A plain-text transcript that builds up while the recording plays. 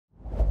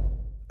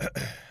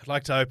I'd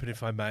like to open,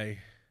 if I may,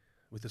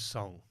 with a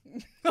song.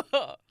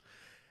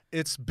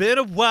 It's been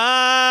a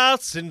while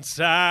since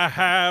I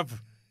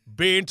have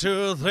been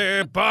to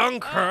the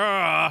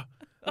bunker.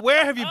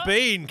 Where have you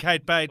been,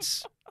 Kate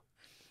Bates?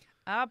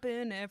 I've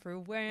been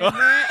everywhere.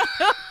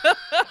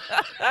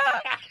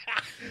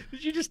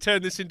 Did you just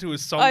turn this into a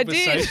I did.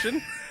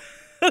 songversation?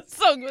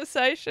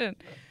 Songversation.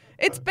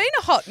 It's been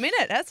a hot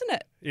minute, hasn't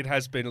it? It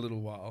has been a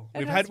little while. It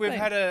We've has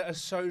had been. a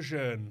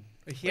sojourn,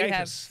 a We have.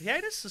 hiatus.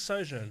 Hiatus, a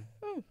sojourn.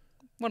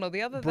 One or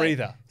the other.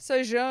 Breather.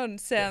 Sojourn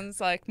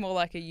sounds like more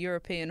like a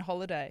European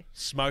holiday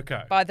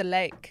Smoko. by the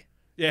lake.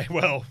 Yeah,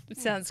 well, It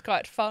sounds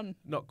quite fun.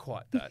 not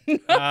quite that.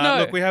 No.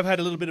 Look, we have had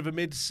a little bit of a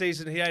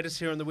mid-season hiatus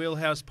here on the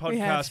Wheelhouse have.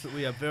 podcast, but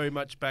we are very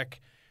much back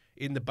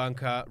in the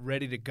bunker,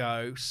 ready to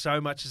go.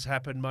 So much has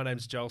happened. My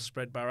name's Joel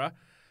Spreadborough,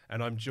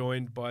 and I'm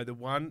joined by the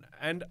one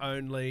and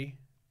only...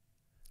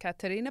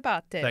 Katerina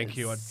Bartes. Thank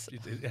you.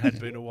 It had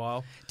been a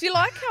while. Do you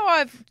like how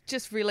I've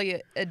just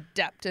really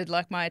adapted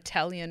like my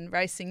Italian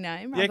racing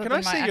name? Yeah, rather can I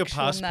than my see your actual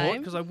passport? name?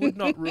 Because I would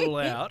not rule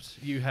out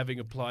you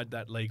having applied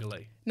that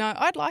legally. No,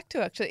 I'd like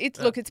to actually.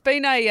 Look, it's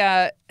been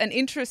an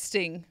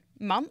interesting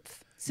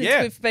month since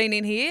Yeah. we've been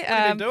in here. What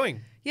have you been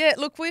doing? Yeah,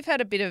 look, we've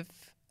had a bit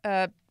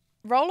of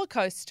roller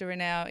coaster in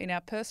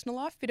our personal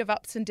life, bit of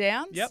ups and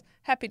downs. Yep.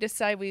 Happy to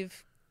say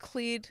we've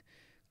cleared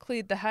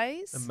the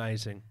haze,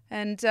 Amazing.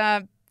 and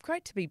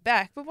great to be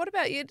back. But what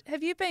about you?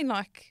 Have you been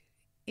like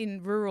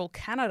in rural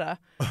Canada,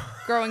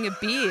 growing a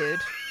beard?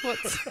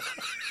 What's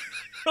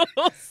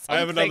I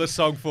have another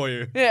song for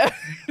you. Yeah.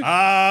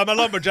 I'm a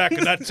lumberjack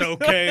and that's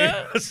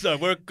okay. So I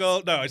work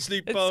gold. No, I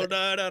sleep all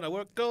night and I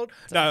work gold.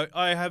 No,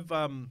 I have.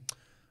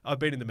 I've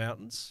been in the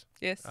mountains.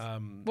 Yes.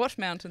 Um, What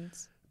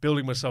mountains?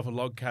 building myself a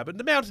log cabin.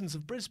 The mountains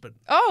of Brisbane.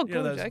 Oh, You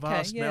know, good. those Okay.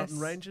 vast yes. mountain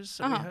ranges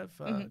that we Uh-huh.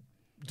 have.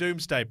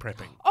 Doomsday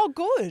prepping. Oh,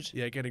 good.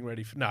 Yeah, getting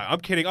ready for. No, I'm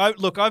kidding.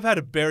 I've had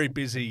a very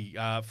busy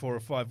 4 or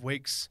 5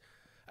 weeks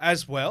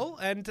as well,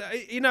 and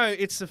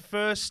it's the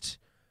first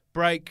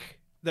break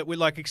that we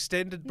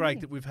extended break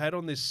that we've had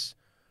on this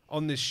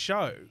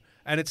show,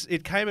 and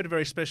it came at a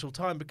very special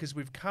time because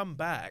we've come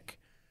back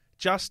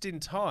just in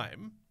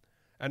time,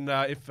 and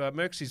if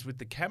Merxie's with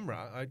the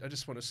camera, I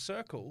just want to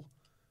circle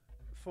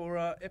for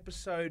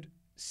episode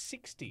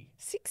 60.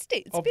 60.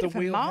 It's Of a bit the of a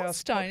Wheelhouse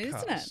milestone, isn't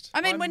it? podcast.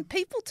 I mean, I'm- when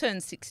people turn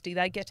 60,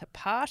 they get a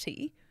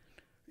party.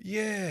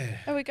 Yeah,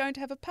 Are we going to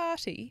have a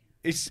party?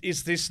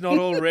 is this not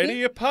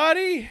already a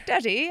party?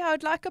 Daddy,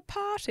 I'd like a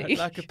party. I'd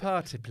like a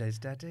party, please,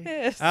 Daddy.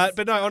 Yes.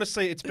 But no,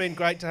 honestly, it's been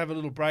great to have a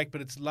little break,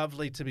 but it's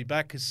lovely to be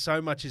back because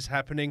so much is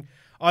happening.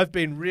 I've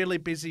been really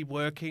busy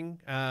working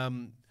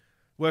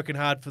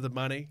hard for the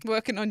money.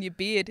 Working on your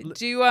beard.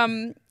 Do you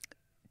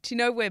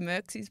know where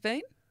Merxie's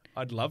been?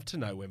 I'd love to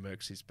know where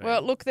Merxie's been.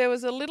 Well, look, there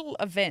was a little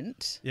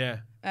event yeah.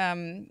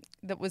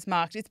 that was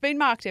marked. It's been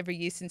marked every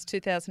year since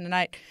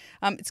 2008.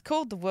 It's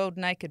called the World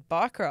Naked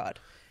Bike Ride.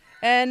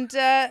 And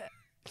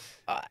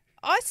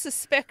I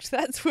suspect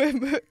that's where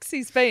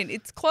Merxie's been.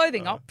 It's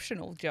clothing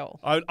optional, Joel.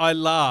 I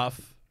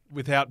laugh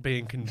without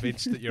being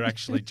convinced that you're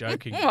actually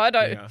joking. I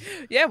don't. Yeah.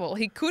 Yeah, well,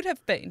 he could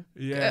have been.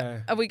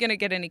 Yeah. Are we going to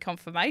get any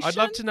confirmation? I'd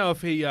love to know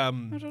if he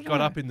don't got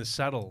know. up in the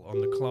saddle on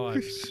the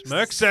climbs.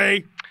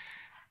 Merxie!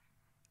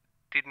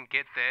 Didn't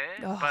get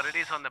there, Oh. but it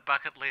is on the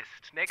bucket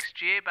list.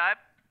 Next year, babe.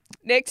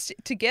 Next,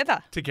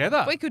 together.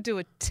 Together. We could do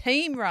a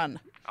team run.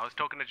 I was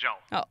talking to Joel.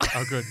 Oh,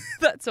 Oh, good.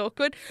 that's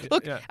awkward.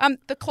 Look, yeah.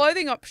 the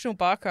clothing optional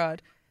bike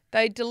ride,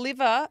 they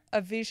deliver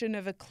a vision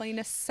of a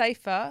cleaner,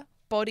 safer,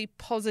 body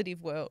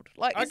positive world.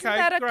 Like, isn't Okay,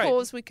 that a great.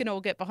 cause we can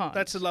all get behind?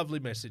 That's a lovely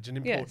message, an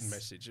important Yes.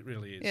 message. It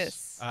really is.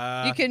 Yes.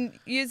 Uh, You can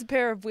use a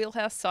pair of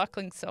Wheelhouse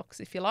cycling socks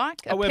if you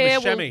like. A I'll wear my pair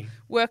will chamois.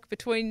 work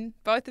between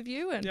both of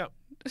you, and Yep.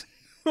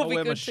 we'll I'll be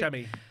wear my good to-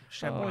 chamois.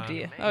 Oh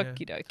dear. Yeah.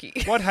 Okie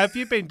dokie. What have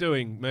you been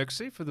doing,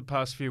 Merxie, for the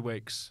past few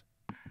weeks?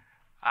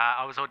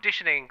 I was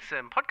auditioning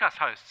some podcast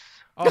hosts.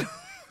 Oh,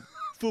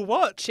 for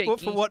what? Cheeky.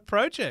 For what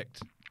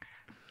project?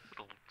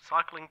 Little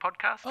cycling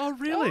podcast. Oh,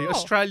 really? Oh.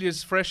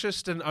 Australia's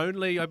freshest and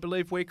only, I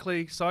believe,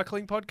 weekly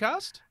cycling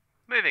podcast?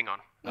 Moving on.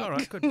 All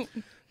right, good.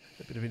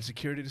 A bit of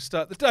insecurity to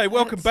start the day.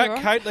 Welcome That's back, all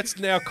right. Kate. Let's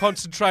now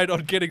concentrate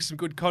on getting some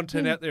good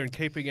content out there and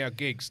keeping our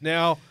gigs.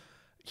 Now,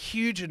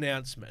 huge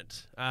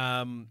announcement.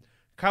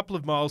 Couple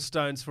of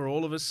milestones for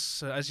all of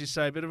us. As you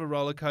say, a bit of a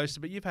roller coaster,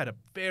 but you've had a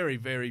very,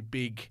 very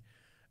big,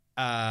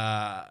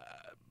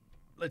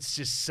 let's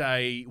just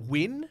say,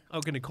 win. I'm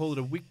going to call it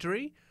a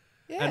victory.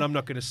 Yeah. And I'm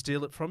not going to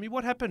steal it from you.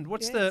 What happened?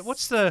 What's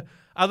Yes. the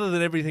other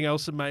than everything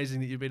else amazing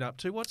that you've been up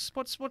to? What's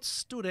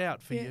stood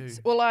out for you? Yes.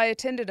 Well, I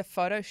attended a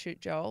photo shoot,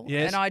 Joel,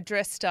 Yes. and I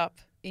dressed up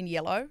in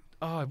yellow.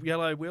 Oh,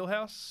 yellow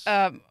wheelhouse.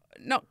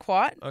 Not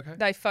quite. Okay.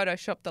 They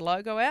photoshopped the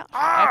logo out.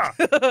 Ah!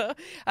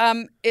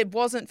 It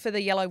wasn't for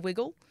the yellow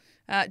wiggle.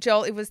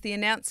 Joel, it was the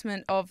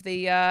announcement of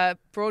the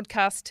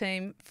broadcast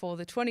team for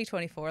the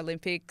 2024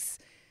 Olympics.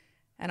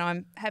 And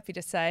I'm happy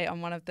to say I'm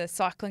one of the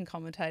cycling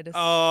commentators.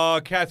 Oh,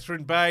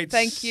 Catherine Bates.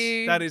 Thank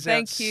you. That is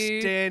Thank you.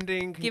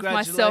 outstanding. Give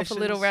myself a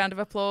little round of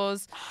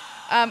applause.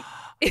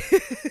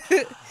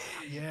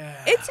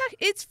 Yeah.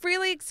 It's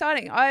really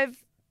exciting. I've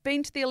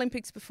been to the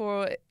Olympics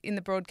before in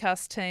the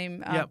broadcast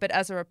team, Yep. but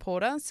as a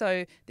reporter.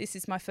 So this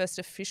is my first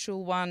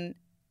official one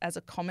as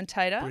a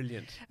commentator.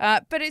 Brilliant.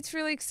 But it's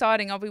really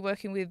exciting. I'll be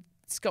working with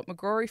Scott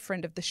McGrory,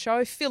 friend of the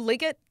show, Phil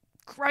Liggett,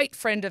 great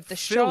friend of the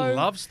Phil show.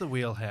 loves the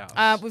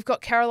wheelhouse. We've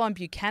got Caroline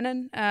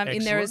Buchanan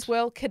in there as Excellent.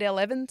 well, Cadell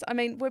Evans. I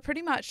mean, we're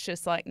pretty much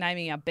just like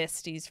naming our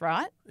besties,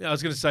 right? Yeah, I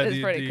was going to say It's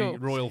the pretty cool.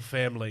 royal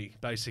family,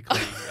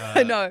 basically,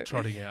 I know.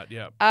 trotting out.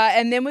 Yeah.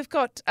 And then we've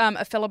got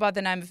a fellow by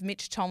the name of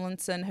Mitch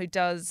Tomlinson who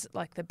does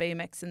like the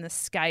BMX and the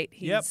skate.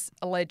 He's Yep.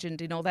 a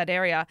legend in all that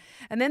area.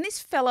 And then this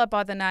fella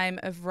by the name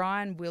of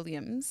Ryan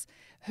Williams,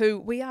 who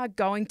we are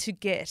going to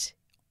get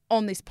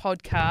on this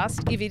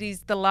podcast if it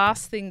is the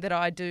last thing that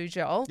I do,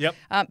 Joel. Yep.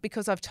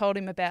 Because I've told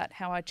him about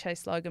how I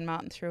chased Logan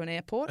Martin through an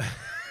airport.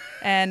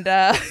 And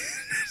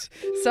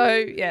so,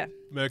 yeah.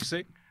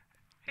 Merksy.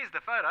 Here's the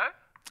photo.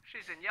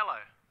 She's in yellow.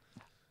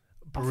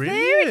 Brilliant.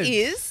 There it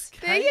is.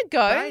 There you Kate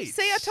go. Bates.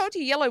 See, I told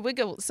you yellow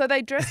wiggle. So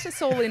they dressed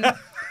us all in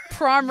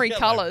primary Yellow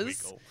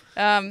colours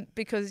wiggle.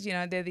 because, you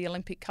know, they're the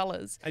Olympic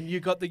colours. And you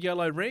got the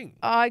yellow ring.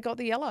 I got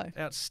the yellow.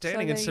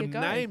 Outstanding. So And there some you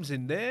go. names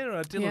in there.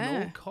 Dylan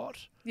Yeah.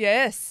 Alcott.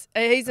 Yes,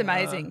 he's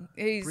amazing.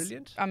 He's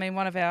brilliant. I mean,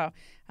 one of our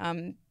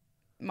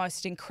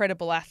most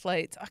incredible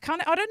athletes.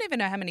 I don't even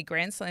know how many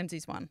Grand Slams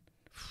he's won.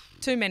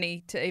 Too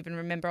many to even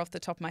remember off the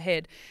top of my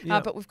head.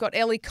 Yep. But we've got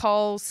Ellie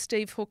Cole,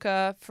 Steve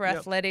Hooker for Yep.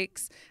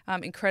 athletics,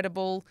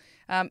 incredible.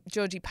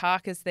 Georgie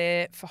Parker's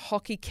there for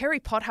hockey.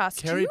 Kerry Potthast.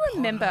 Do Kerry you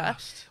remember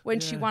Potthast,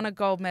 when she yeah. won a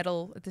gold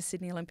medal at the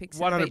Sydney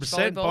Olympics? at 100%. beach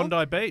volleyball?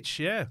 Bondi Beach,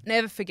 yeah.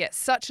 Never forget.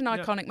 Such an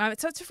iconic moment.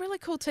 So it's a really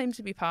cool team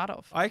to be part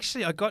of. I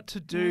got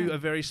to do a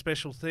very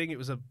special thing. It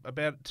was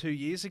about 2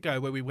 years ago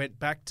where we went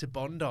back to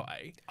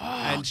Bondi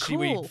and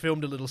we cool.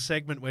 filmed a little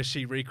segment where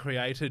she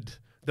recreated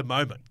the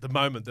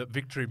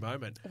victory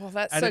moment. Well,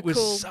 that's and so it was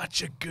cool.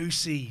 such a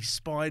goosey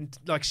spine.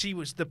 Like she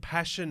was the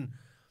passion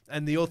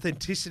and the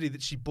authenticity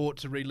that she brought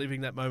to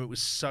reliving that moment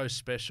was so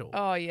special.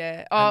 Oh,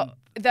 yeah. Oh,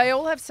 they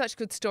all have such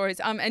good stories.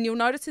 And you'll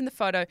notice in the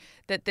photo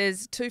that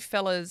there's two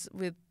fellas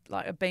with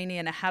like a beanie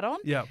and a hat on.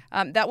 Yeah.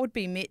 That would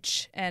be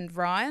Mitch and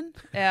Ryan,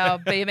 our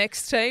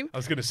BMX team. I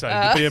was going to say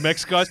the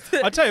BMX guys.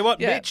 I tell you what,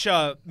 Yeah.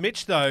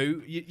 Mitch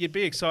though, you'd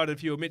be excited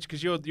if you were Mitch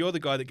because you're the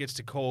guy that gets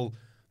to call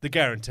the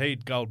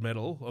guaranteed gold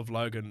medal of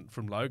Logan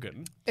from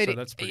Logan. So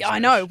that's pretty I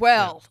know. special.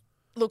 Well,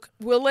 look,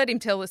 we'll let him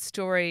tell the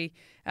story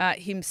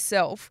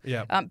himself.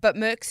 Yeah. But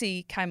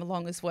Merksy came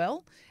along as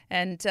well.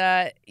 And,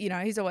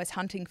 he's always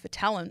hunting for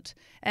talent.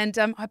 And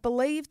I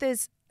believe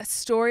there's a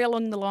story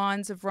along the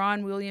lines of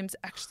Ryan Williams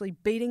actually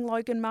beating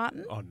Logan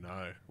Martin. Oh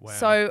no! Wow.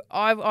 So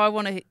I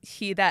want to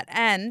hear that.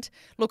 And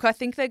look, I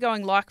think they're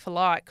going like for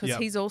like because Yep.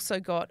 he's also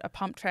got a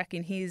pump track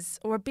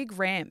or a big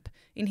ramp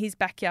in his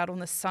backyard on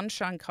the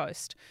Sunshine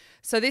Coast.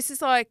 So this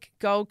is like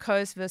Gold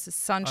Coast versus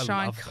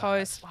Sunshine love that.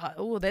 Coast.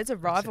 Oh, there's a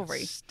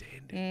rivalry.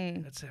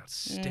 Outstanding. That's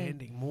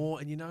outstanding. More,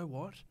 and you know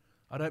what?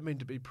 I don't mean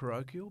to be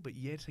parochial, but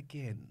yet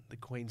again, the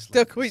Queenslanders.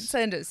 The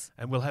Queenslanders.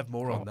 And we'll have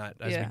more on that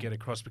as we Yeah. get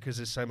across because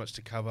there's so much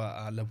to cover.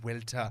 La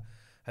Vuelta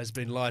has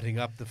been lighting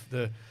up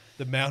the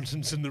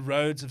mountains and the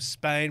roads of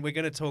Spain. We're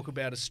going to talk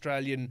about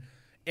Australian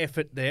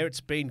effort there.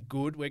 It's been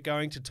good. We're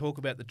going to talk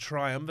about the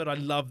triumvirate. I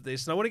love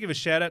this. And I want to give a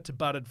shout out to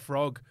Buttered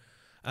Frog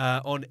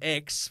on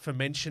X for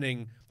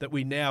mentioning that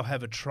we now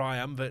have a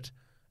triumvirate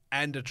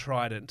and a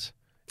trident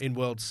in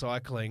world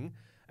cycling.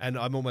 And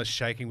I'm almost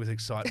shaking with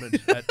excitement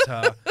at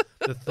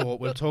the thought.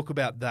 We'll talk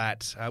about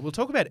that. We'll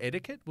talk about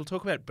etiquette. We'll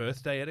talk about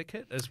birthday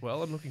etiquette as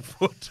well. I'm looking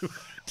forward to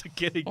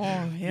getting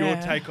your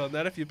take on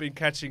that. If you've been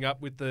catching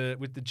up with the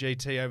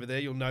GT over there,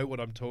 you'll know what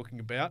I'm talking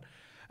about.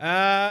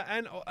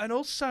 And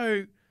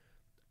also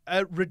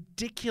a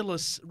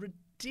ridiculous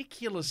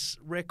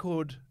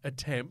record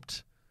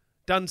attempt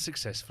done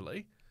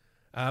successfully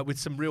with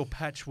some real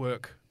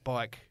patchwork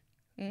bike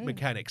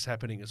mechanics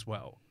happening as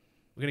well.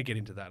 We're going to get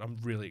into that. I'm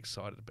really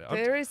excited about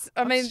it. There is,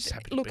 I'm just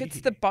happy to look, be it's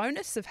here. the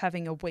bonus of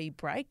having a wee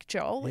break,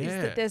 Joel, is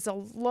Yeah. that there's a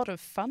lot of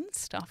fun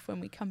stuff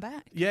when we come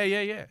back. Yeah.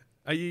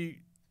 Are you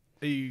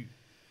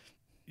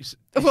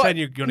saying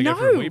you're going to go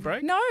for a wee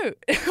break? No.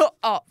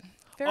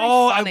 Very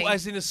Oh, funny.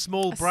 as in a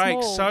small break.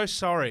 small- So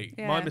sorry.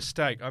 My Yeah.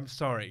 mistake. I'm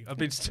sorry. I've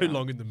been too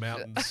long in the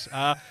mountains.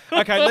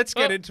 Okay, let's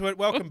get into it.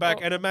 Welcome back.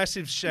 And a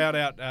massive shout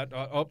out.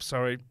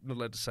 Sorry. Not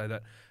allowed to say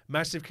that.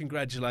 Massive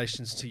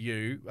congratulations to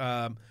you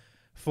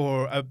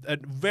for a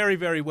very,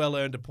 very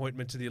well-earned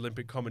appointment to the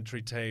Olympic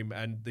commentary team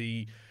and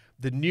the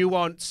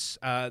nuance,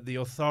 the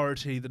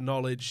authority, the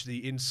knowledge, the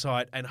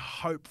insight, and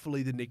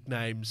hopefully the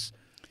nicknames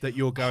that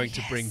you're going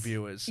to bring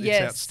viewers.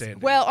 It's outstanding.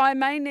 Well,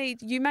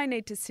 you may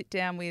need to sit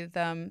down with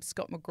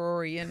Scott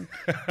McGrory and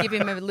give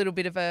him a little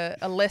bit of a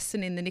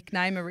lesson in the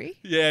nicknamery.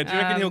 Yeah, do you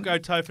reckon he'll go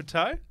toe for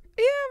toe?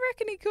 Yeah, I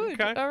reckon he could.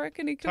 Okay. I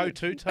reckon he Toe could.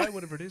 to toe,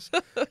 whatever it is.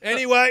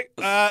 Anyway,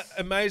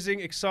 amazing,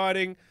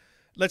 exciting.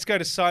 Let's go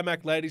to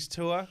CIMAC Ladies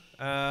Tour.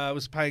 I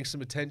was paying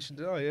some attention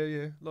to,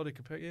 Lotte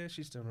Kopecky. Yeah,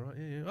 she's doing all right.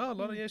 Yeah. Oh,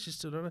 Lotte, yeah, she's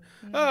still doing it.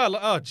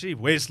 Oh, gee,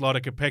 where's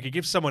Lotte Kopecky?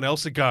 Give someone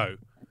else a go.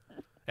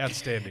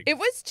 Outstanding. It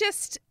was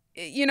just,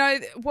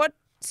 what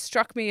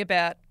struck me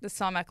about the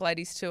Cymac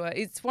Ladies Tour,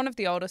 it's one of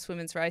the oldest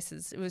women's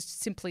races. It was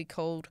simply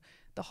called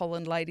the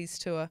Holland Ladies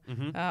Tour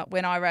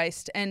when I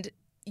raced. And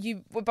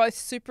you were both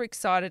super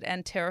excited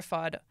and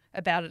terrified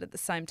about it at the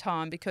same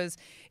time because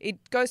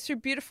it goes through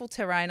beautiful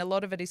terrain. A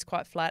lot of it is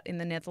quite flat in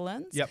the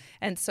Netherlands. Yep.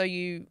 And so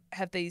you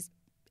have these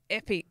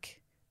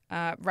epic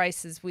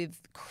races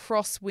with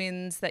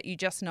crosswinds that you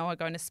just know are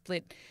going to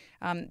split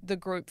the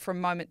group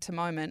from moment to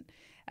moment.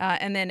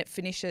 And then it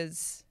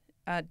finishes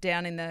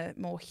down in the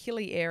more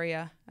hilly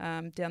area,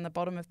 down the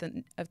bottom of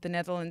the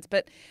Netherlands.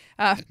 But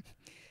I'm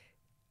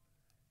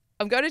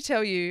going to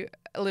tell you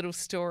a little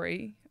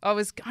story. I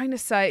was going to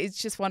say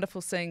it's just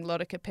wonderful seeing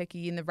Lotte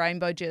Kopecky in the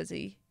rainbow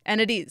jersey, and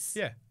it is.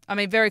 Yeah. I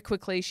mean, very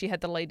quickly she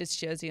had the leader's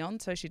jersey on,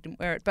 so she didn't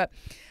wear it. But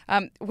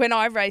when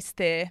I raced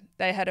there,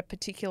 they had a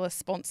particular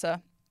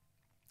sponsor,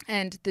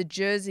 and the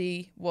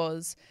jersey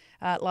was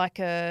like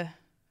a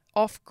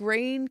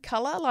off-green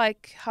colour,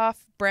 like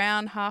half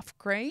brown, half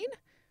green.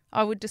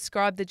 I would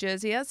describe the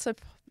jersey as. So,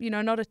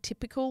 not a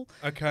typical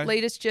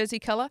leader's jersey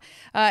colour.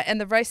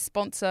 And the race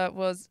sponsor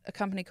was a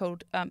company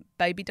called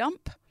Baby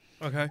Dump.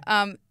 Okay.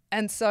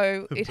 And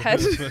so it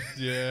had...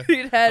 yeah.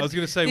 It had I was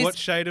going to say, what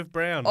shade of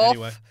brown, off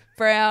anyway?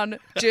 Brown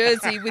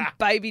jersey with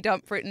Baby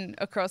Dump written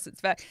across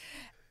its back.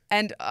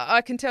 And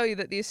I can tell you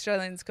that the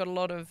Australians got a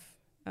lot of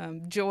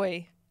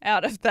joy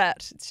out of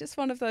that. It's just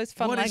one of those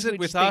fun language things. What is it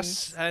with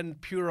us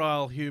and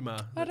puerile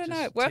humour? I don't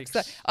know. It works.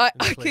 I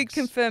can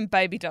confirm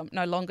Baby Dump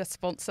no longer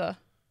sponsor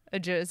a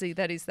jersey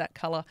that is that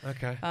colour.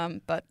 Okay.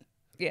 But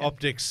yeah.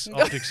 Optics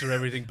are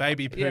everything.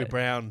 Baby poo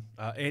brown,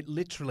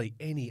 literally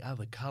any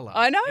other colour.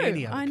 I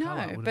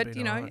know. But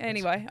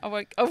anyway, I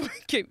won't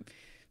keep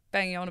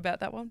banging on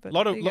about that one. But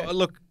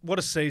look, what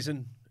a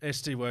season.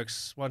 SD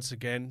Works once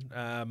again.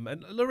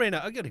 And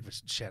Lorena, I got to give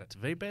a shout out to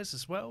VBES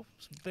as well.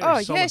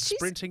 Very solid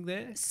sprinting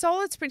there.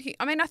 Solid sprinting.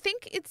 I mean, I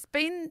think it's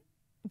been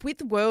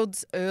with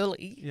Worlds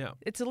early. Yeah.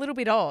 It's a little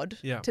bit odd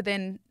to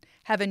then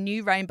have a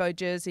new rainbow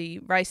jersey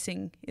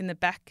racing in the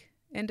back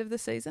end of the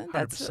season. 100%.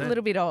 That's a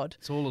little bit odd.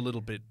 It's all a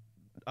little bit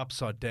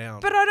upside down.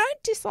 But I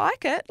don't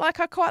dislike it. Like,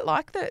 I quite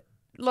like that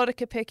Lotte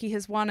Kopecky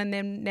has won, and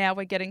then now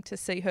we're getting to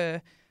see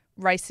her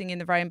racing in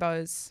the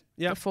rainbows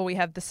before we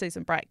have the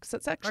season break. So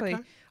it's actually,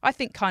 I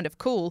think, kind of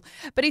cool.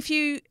 But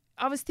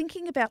I was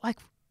thinking about, like,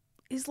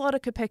 is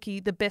Lotte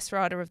Kopecky the best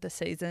rider of the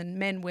season,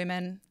 men,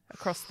 women,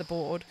 across the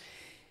board?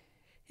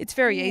 It's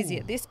very easy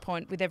at this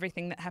point with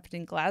everything that happened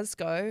in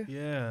Glasgow.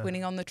 Yeah.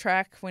 Winning on the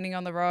track, winning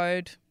on the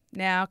road,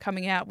 now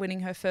coming out,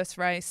 winning her first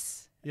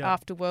race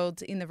after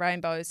Worlds in the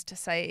rainbows to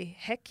say,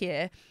 heck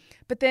yeah.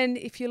 But then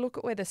if you look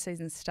at where the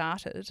season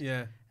started,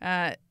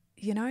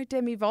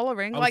 Demi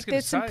Vollering, like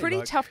there's some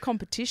pretty tough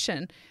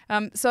competition.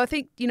 So I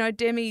think,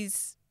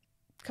 Demi's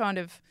kind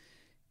of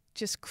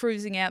just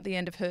cruising out the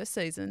end of her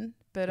season.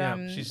 But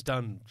she's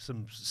done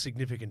some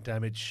significant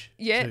damage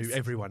to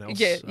everyone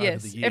else over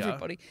the year.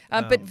 Everybody.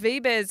 But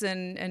VBES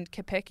and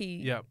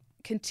Kopecky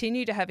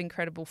continue to have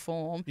incredible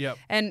form. Yep.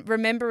 And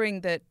remembering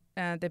that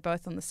they're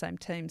both on the same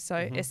team, so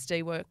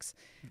SD Works,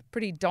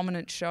 pretty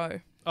dominant show.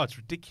 Oh, it's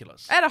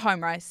ridiculous. At a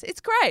home race. It's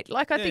great.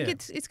 Like, I think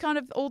it's kind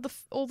of all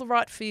the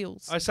right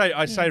feels. I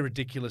say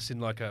ridiculous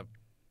in like a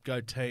go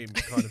team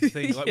kind of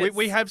thing. Like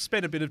we have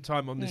spent a bit of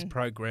time on this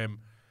program.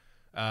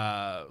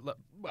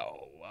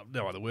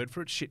 No other word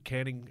for it. Shit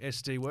canning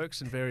SD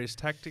Works and various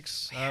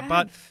tactics.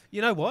 But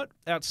you know what?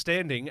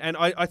 Outstanding. And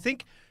I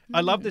think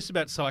I love this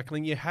about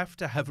cycling. You have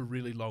to have a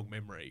really long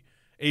memory,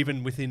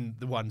 even within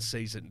the one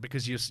season,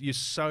 because you're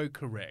so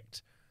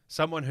correct.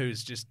 Someone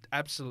who's just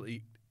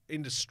absolutely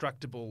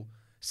indestructible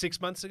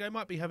 6 months ago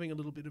might be having a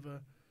little bit of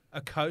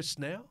a coast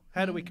now.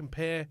 How do we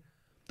compare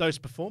those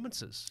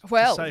performances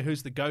to say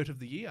who's the GOAT of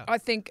the year? I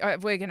think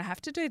we're going to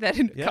have to do that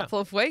in a couple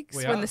of weeks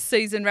when the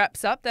season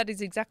wraps up. That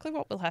is exactly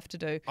what we'll have to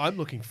do. I'm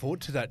looking forward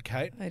to that,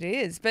 Kate. It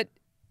is. But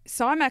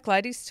Cymac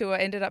Ladies Tour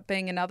ended up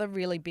being another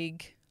really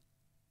big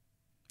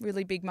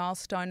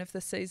milestone of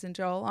the season,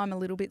 Joel. I'm a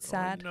little bit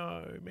sad.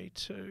 Oh, no, me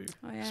too.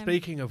 I am.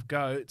 Speaking of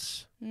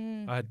GOATs,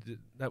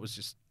 that was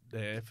just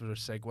there for a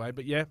segue.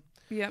 But Yep.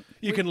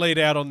 You can lead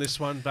out on this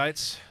one,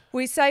 Bates.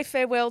 We say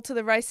farewell to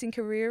the racing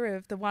career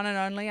of the one and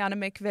only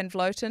Annemiek van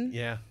Vleuten.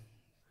 Yeah.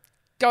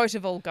 Goat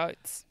of all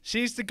goats.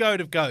 She's the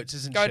goat of goats,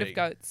 isn't she? Goat of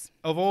goats.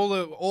 Of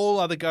all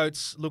other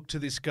goats, look to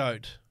this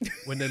goat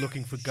when they're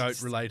looking for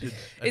goat-related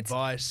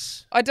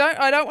advice. I don't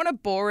want to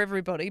bore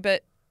everybody,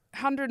 but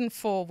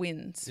 104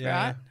 wins,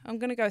 right? I'm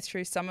going to go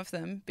through some of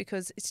them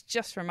because it's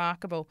just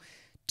remarkable.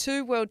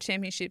 2 world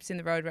championships in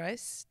the road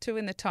race, 2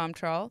 in the time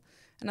trial,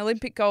 an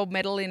Olympic gold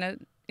medal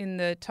in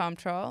the time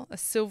trial, a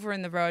silver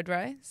in the road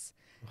race,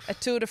 a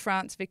Tour de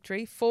France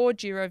victory, 4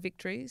 Giro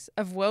victories,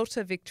 a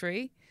Vuelta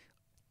victory,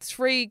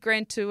 3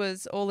 Grand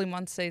Tours all in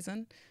one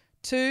season,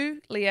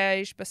 2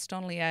 Liège,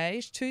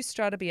 Bastogne-Liège, 2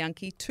 Strade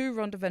Bianchi, 2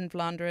 Ronde van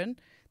Vlaanderen.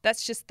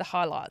 That's just the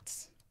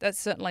highlights. That's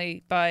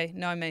certainly by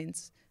no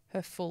means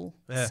her full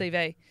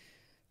CV.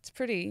 It's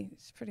pretty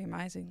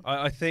amazing.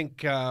 I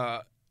think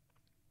that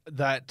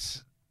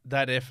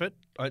effort,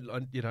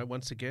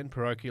 once again,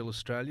 parochial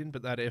Australian,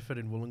 but that effort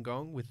in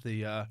Wollongong with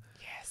the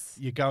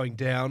you're going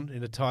down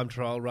in a time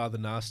trial rather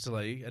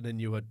nastily, and then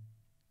you were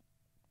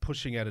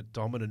pushing out a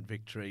dominant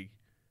victory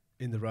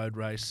in the road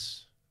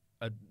race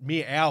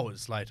mere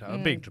hours later.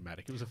 I'm being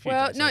dramatic. It was a few days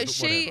later, but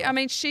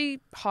whatever. She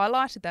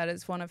highlighted that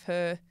as one of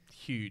her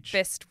huge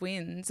best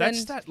wins.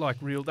 That's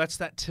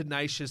that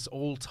tenacious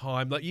all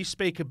time. Like you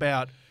speak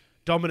about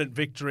dominant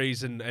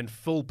victories and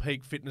full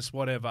peak fitness,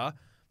 whatever.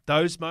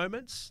 Those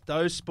moments,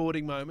 those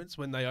sporting moments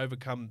when they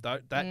overcome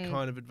that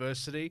kind of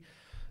adversity,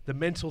 the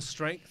mental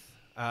strength,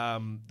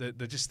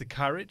 just the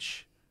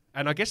courage,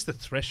 and I guess the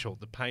threshold,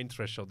 the pain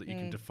threshold that you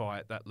can defy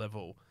at that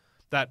level,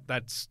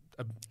 that's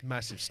a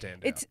massive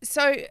standout.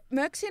 So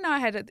Merksy and I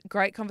had a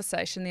great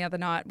conversation the other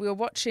night. We were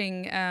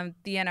watching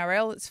the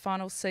NRL, its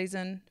final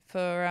season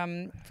for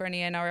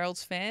any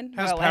NRL's fan.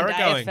 How's Para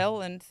going?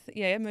 AFL and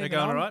moving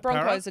going on. all right,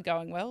 Broncos Para? are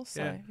going well,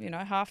 so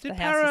half Did the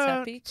house Para, is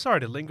happy. Sorry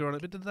to linger on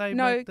it, but did they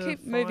No, make the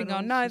keep moving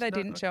on. finals? No, they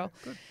didn't, Okay, Joel.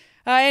 good.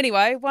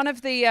 Anyway, one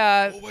of the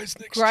Always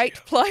next great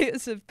year.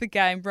 players of the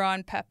game,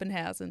 Brian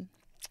Pappenhausen,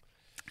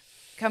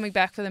 coming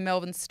back for the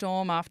Melbourne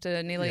Storm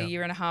after nearly a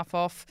year and a half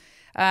off,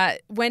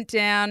 went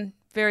down,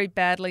 very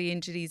badly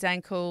injured his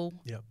ankle.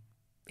 Yep.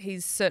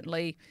 He's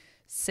certainly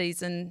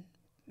season,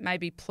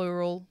 maybe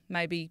plural,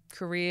 maybe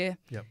career.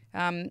 Yep.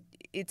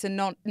 It's a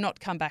not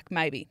come back,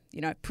 maybe.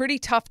 Pretty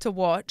tough to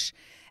watch.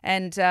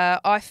 And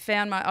I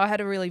had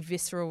a really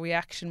visceral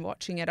reaction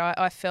watching it.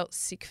 I felt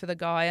sick for the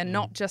guy, and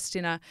not just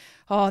in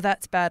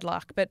that's bad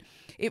luck, but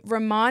it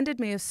reminded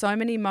me of so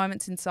many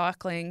moments in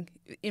cycling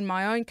in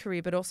my own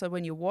career, but also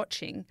when you're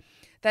watching,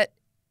 that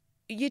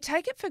you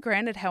take it for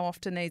granted how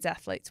often these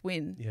athletes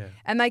win. Yeah.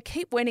 And they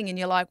keep winning, and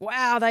you're like,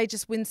 wow, they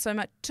just win so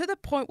much, to the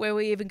point where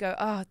we even go,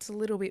 it's a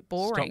little bit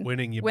boring. Stop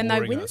winning, you're when they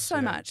boring win us, so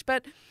yeah. much.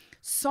 But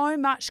so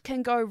much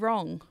can go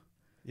wrong.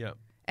 Yeah.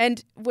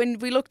 And when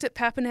we looked at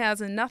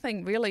Pappenhausen,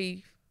 nothing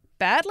really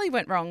badly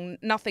went wrong,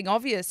 nothing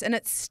obvious, and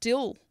it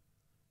still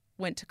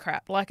went to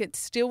crap. Like, it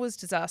still was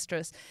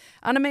disastrous.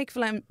 Annemiek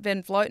van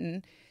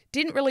Vleuten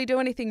didn't really do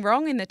anything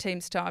wrong in the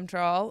team's time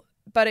trial,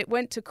 but it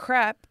went to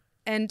crap,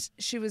 and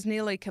she was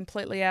nearly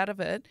completely out of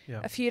it. Yeah.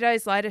 A few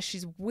days later,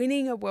 she's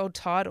winning a world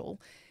title.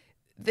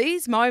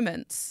 These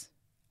moments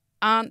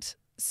aren't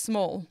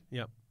small.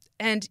 Yep.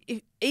 And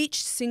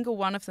each single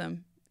one of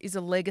them is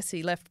a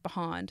legacy left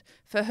behind.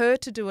 For her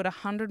to do it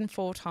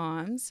 104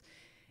 times,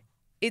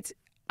 it's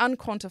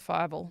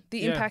unquantifiable,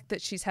 the impact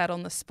that she's had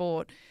on the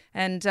sport.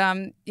 And,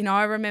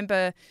 I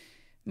remember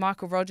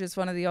Michael Rogers,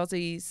 one of the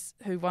Aussies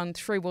who won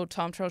 3 World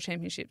Time Trial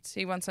Championships,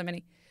 he won so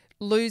many,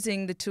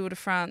 losing the Tour de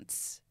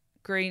France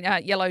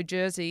yellow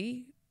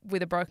jersey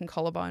with a broken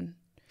collarbone.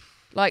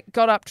 Like,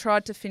 got up,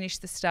 tried to finish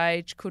the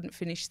stage, couldn't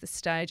finish the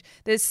stage.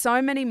 There's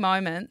so many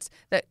moments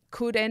that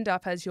could end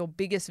up as your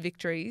biggest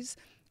victories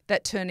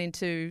that turn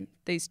into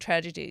these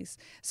tragedies.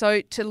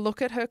 So to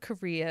look at her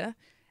career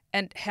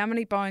and how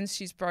many bones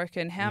she's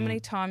broken, how many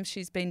times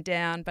she's been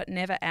down but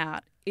never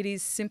out, it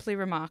is simply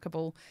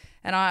remarkable.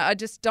 And I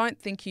just don't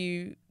think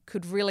you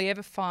could really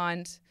ever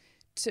find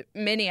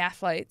many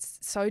athletes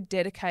so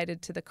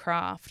dedicated to the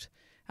craft,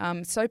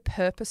 so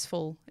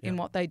purposeful in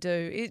what they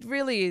do. It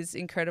really is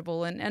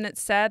incredible. And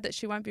it's sad that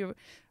she won't be,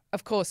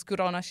 of course, good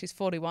on her, she's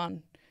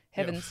 41.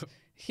 Heavens.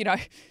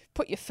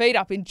 Put your feet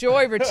up,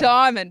 enjoy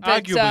retirement.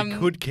 But, arguably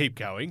could keep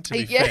going, to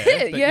be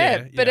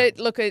fair. But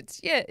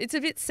it's a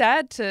bit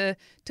sad to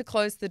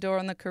close the door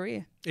on the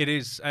career. It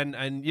is,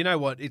 and you know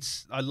what?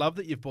 I love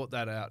that you've brought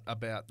that out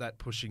about that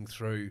pushing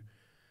through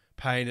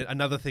pain.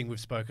 Another thing we've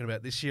spoken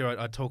about this year,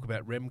 I talk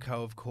about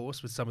Remco, of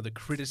course, with some of the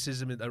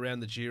criticism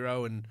around the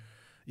Giro, and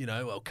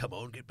come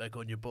on, get back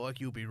on your bike,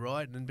 you'll be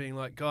right, and then being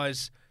like,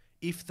 guys,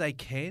 if they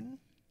can,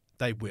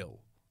 they will.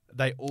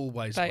 They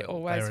always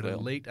will. They're an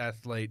elite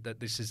athlete, that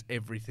this is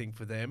everything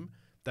for them.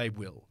 They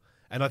will.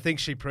 And I think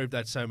she proved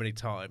that so many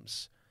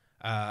times.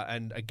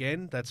 And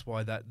again, that's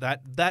why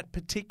that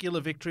particular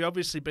victory,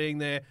 obviously being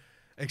there,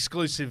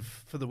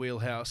 exclusive for the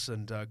Wheelhouse,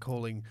 and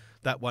calling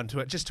that one to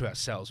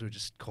ourselves. We were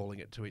just calling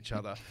it to each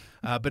other.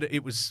 But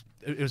it was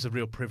a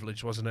real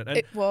privilege, wasn't it? And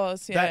it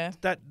was, yeah.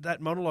 That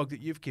monologue that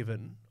you've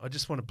given, I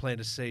just want to plant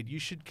a seed. You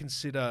should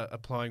consider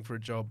applying for a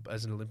job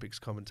as an Olympics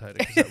commentator.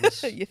 'Cause that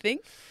was, you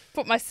think?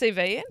 Put my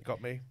CV in?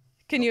 got me.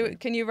 Can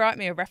you write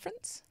me a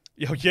reference?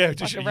 Yeah, Like a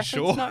are you reference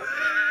sure? note?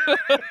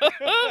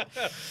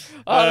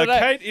 I don't know.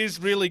 Kate is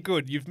really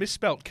good. You've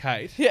misspelt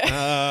Kate.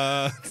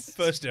 Yeah.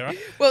 First error.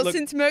 Well, Look,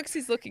 since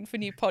Merksy's looking for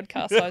new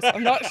podcast hosts,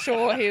 I'm not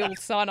sure he'll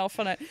sign off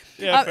on it.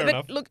 Yeah, fair but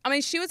enough. look, I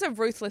mean, she was a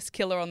ruthless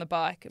killer on the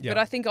bike, Yeah. but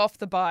I think off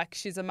the bike,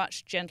 she's a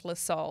much gentler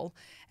soul.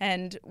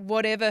 And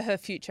whatever her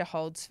future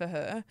holds for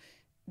her,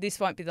 this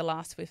won't be the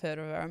last we've heard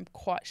of her. I'm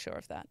quite sure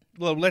of that.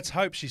 well, let's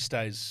hope she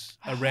stays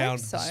I hope around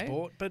so. the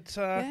sport. But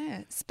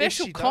Yeah.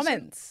 Special she doesn't-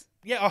 comments.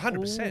 yeah,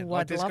 100%. Ooh,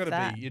 Like, I'd there's love got to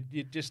that. be.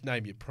 You'd just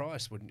name your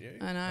price, wouldn't you?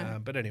 I know.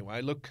 But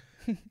anyway, look,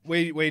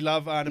 we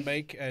love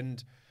Annemiek,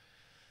 and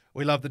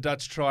we love the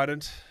Dutch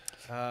Trident.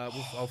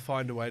 I'll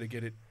find a way to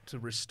get it to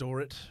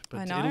restore it,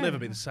 but I know. it'll never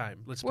be the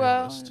same. Let's be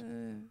Well, honest.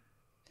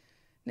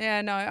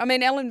 yeah, no. I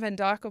mean, Ellen Van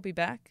Dijk will be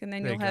back, and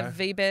then There you'll you have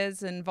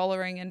Vibes and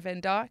Vollering and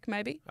Van Dijk,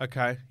 maybe.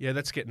 Okay, yeah,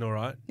 that's getting all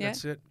right. Yeah.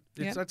 That's it.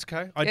 Yep. That's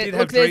okay. I Yeah, did look,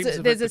 have dreams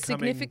of there's it a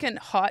becoming... significant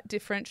height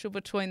differential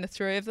between the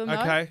three of them, though.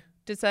 Okay.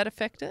 Does that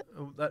affect it?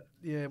 Oh,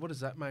 what does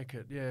that make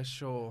it? Yeah,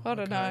 sure. I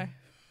don't okay.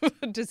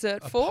 know.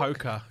 Dessert A fork?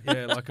 poker.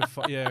 Yeah, like a...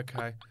 yeah,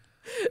 okay.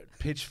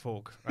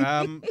 Pitchfork.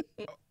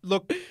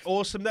 Look,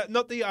 awesome.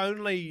 Not the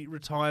only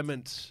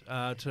retirement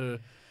to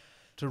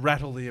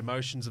rattle the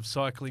emotions of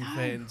cycling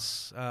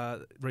fans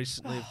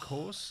recently, of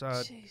course.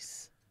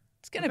 Jeez.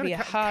 It's going to be a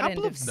hard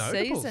end of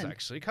notables, season.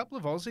 actually. A couple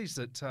of Aussies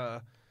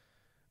that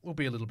we'll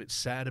be a little bit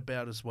sad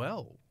about as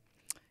well.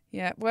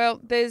 Yeah,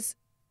 well,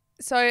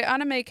 So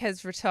Annemiek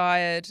has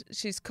retired.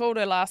 She's called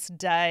her last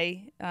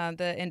day,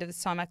 the end of the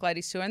Timac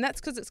Ladies Tour, and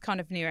that's because it's kind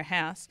of near her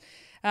house.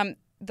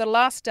 The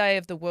last day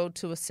of the World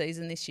Tour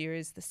season this year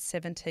is the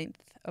 17th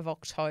of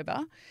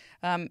October.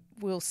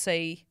 We'll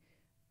see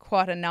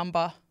quite a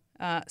number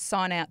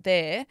sign out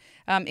there,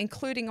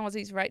 including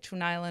Aussies Rachel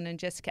Neylan and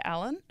Jessica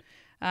Allen,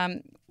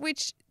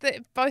 which they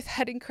both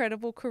had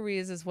incredible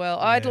careers as well.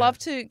 Yeah. I'd love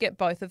to get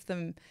both of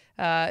them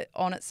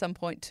on at some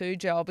point too,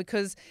 Joel,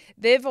 because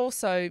they've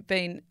also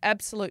been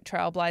absolute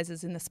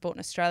trailblazers in the sport in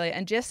Australia.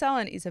 And Jess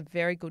Allen is a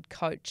very good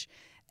coach.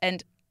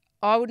 And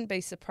I wouldn't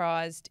be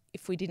surprised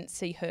if we didn't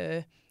see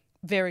her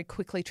very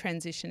quickly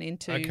transition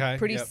into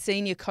pretty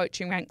senior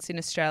coaching ranks in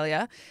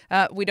Australia.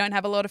 We don't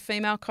have a lot of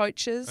female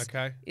coaches.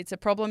 Okay. It's a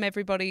problem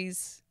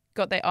everybody's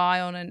got their eye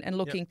on and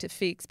looking to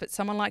fix. But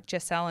someone like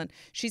Jess Allen,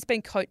 she's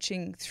been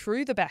coaching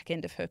through the back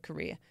end of her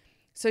career.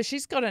 So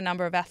she's got a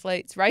number of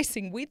athletes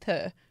racing with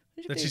her.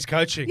 That she's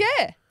coaching?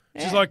 Yeah.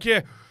 She's like,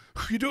 you're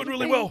doing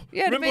really well.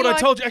 Yeah, remember what I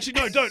told you?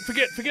 Actually, no, don't.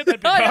 Forget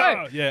that. I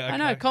know. Yeah, okay. I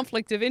know,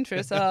 conflict of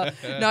interest. But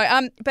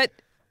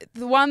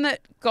the one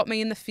that got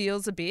me in the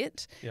feels a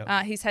bit,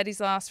 he's had his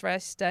last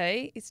race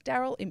day, is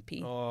Daryl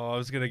Impey. Oh, I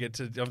was going to get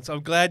to...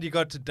 I'm glad you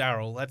got to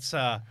Daryl. That's...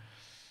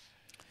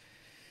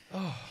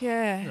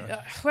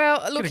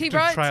 Well, look, he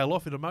wrote... trail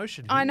off in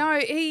emotion here. I know.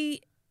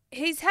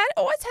 He's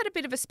always had a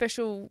bit of a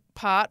special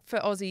part for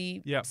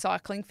Aussie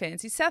cycling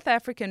fans. He's South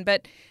African,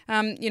 but,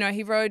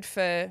 he rode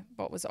for,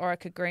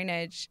 Orica Green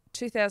Edge.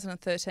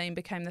 2013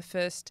 became the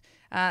first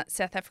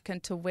South African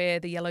to wear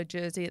the yellow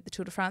jersey at the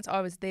Tour de France.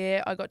 I was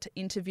there. I got to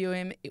interview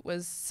him. It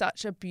was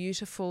such a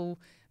beautiful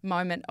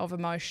moment of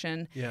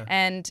emotion. Yeah.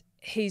 And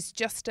he's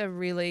just a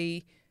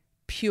really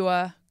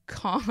pure,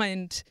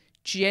 kind,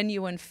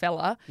 genuine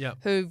fella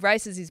who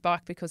races his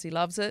bike because he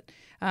loves it.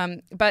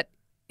 But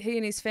he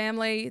and his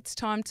family, it's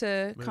time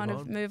to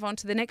move on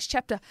to the next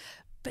chapter.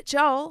 But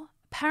Joel,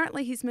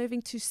 apparently he's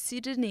moving to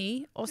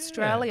Sydney,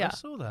 Australia. Yeah, I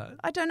saw that.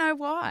 I don't know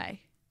why.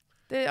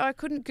 I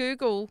couldn't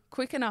Google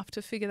quick enough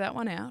to figure that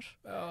one out.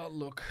 Oh,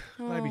 look,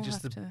 maybe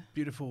just the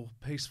beautiful,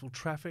 peaceful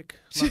traffic,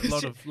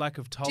 lot of lack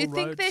of toll roads. Do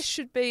you think there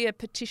should be a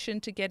petition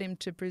to get him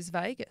to Bris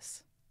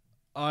Vegas?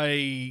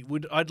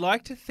 I'd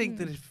like to think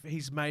that if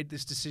he's made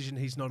this decision,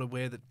 he's not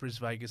aware that Bris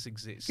Vegas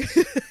exists.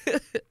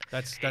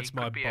 That's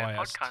my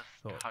biased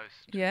thought.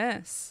 Host.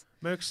 Yes.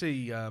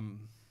 Merksy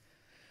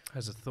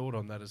has a thought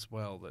on that as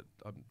well.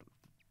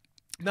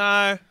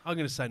 I'm going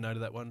to say no to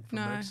that one from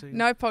Merksy.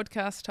 No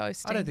podcast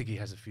hosting. I don't think he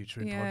has a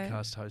future in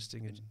podcast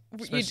hosting,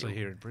 especially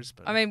here in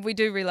Brisbane. I mean, we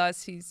do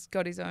realise he's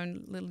got his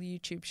own little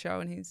YouTube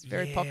show and he's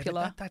very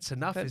popular. That's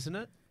enough, isn't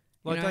it?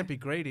 Don't be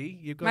greedy.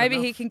 You've got maybe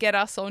enough. He can get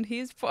us on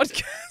his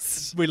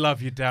podcast. We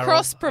love you, Daryl.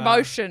 Cross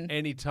promotion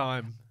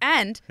anytime.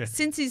 And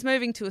since he's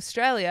moving to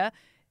Australia,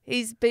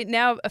 he's been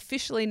now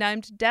officially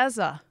named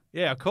Dazza.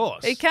 Yeah, of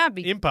course. He can't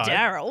be Impo.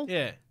 Daryl.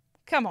 Yeah.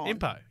 Come on.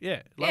 Impo.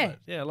 Yeah. Love it.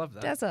 Yeah, I love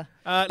that. Dazza.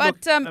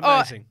 But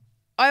amazing.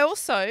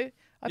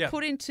 I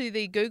put into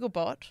the Google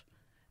bot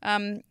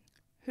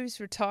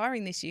who's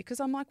retiring this year because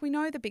I'm like, we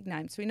know the big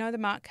names. We know the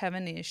Mark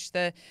Cavendish,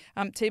 the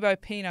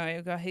Thibaut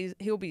Pinot.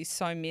 He'll be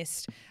so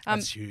missed.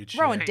 That's huge.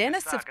 Rowan Peter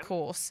Dennis, Sagan. of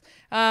course.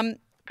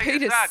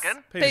 Peter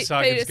Sagan. Peter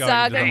Sagan's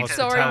going into the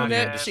Sorry, hospitality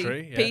Merksy.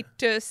 industry. Yeah.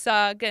 Peter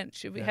Sagan.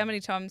 How many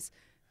times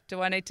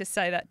do I need to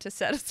say that to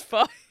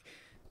satisfy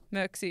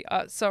Merksy?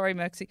 Sorry,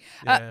 Merksy.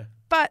 Yeah.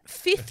 But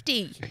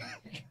 50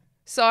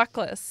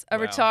 cyclists are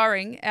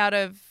retiring out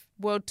of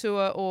World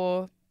Tour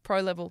or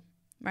pro level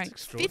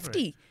ranks.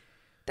 50.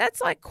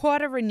 That's like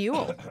quite a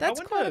renewal. That's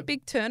quite a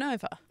big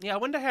turnover. Yeah, I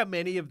wonder how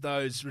many of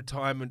those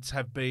retirements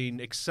have been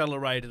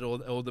accelerated or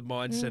the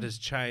mindset has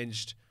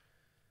changed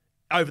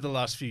over the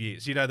last few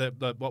years. You know,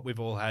 what we've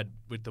all had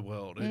with the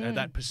world, and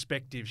that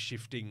perspective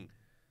shifting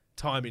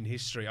time in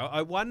history.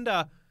 I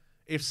wonder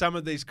if some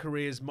of these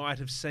careers might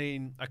have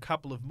seen a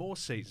couple of more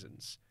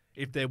seasons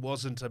if there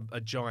wasn't a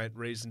giant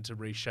reason to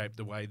reshape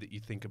the way that you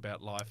think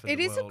about life and it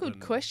the is a world good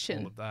and question.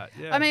 all of that.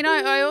 Yeah. I mean,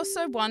 I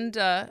also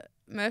wonder,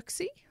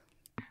 Merksy,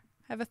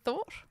 have a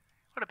thought?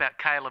 What about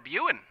Caleb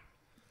Ewan?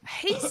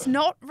 He's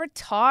not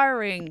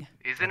retiring.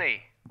 Isn't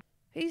he?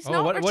 He's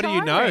not retiring. What do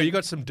you know? You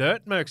got some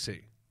dirt,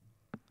 Merksy?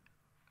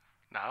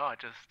 No, I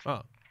just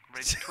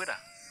read Twitter.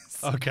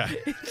 Okay.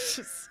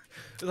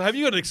 Have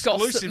you got an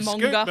exclusive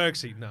scoop,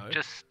 Merksy? No.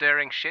 Just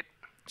stirring shit.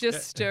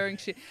 Stirring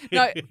shit.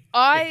 No,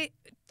 I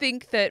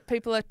think that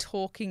people are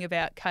talking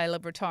about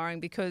Caleb retiring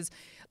because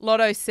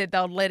Lotto said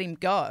they'll let him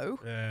go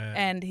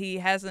and he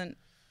hasn't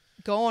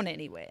gone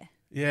anywhere.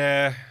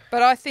 Yeah.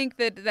 But I think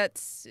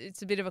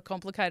it's a bit of a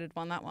complicated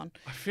one, that one.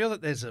 I feel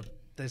that there's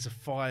a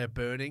fire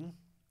burning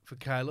for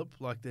Caleb.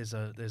 Like there's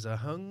a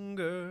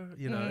hunger,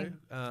 you know.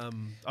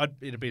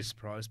 It'd be a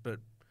surprise, but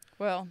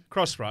Well,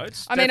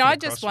 Crossroads. I mean, I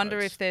definite just wonder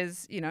Crossroads. if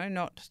there's,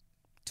 not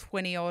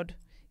 20-odd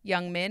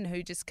young men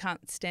who just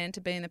can't stand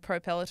to be in the pro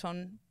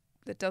peloton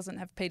that doesn't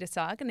have Peter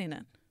Sagan in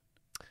it.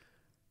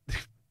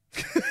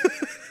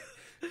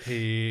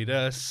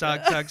 Peter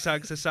suck,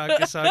 Peter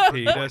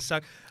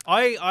suck.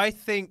 I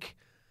think,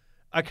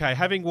 okay,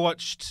 having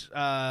watched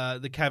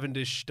the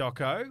Cavendish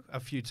doco a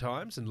few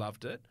times and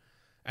loved it,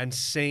 and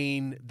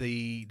seen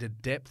the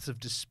depths of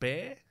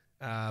despair,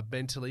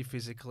 mentally,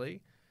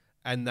 physically,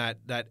 and that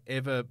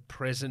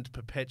ever-present,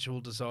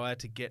 perpetual desire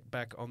to get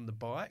back on the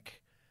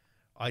bike,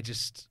 I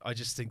just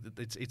think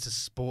that it's a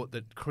sport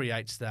that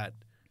creates that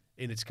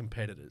in its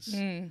competitors,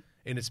 in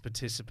its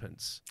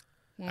participants.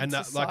 And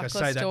It's that, a like I say,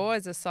 cyclist, that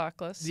always a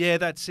cyclist. yeah,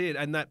 that's it.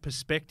 And that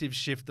perspective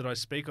shift that I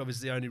speak of is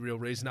the only real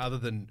reason, other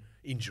than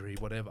injury,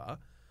 whatever,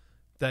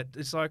 that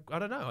it's like, I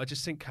don't know. I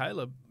just think,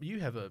 Caleb,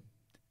 you'd have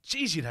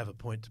a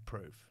point to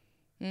prove.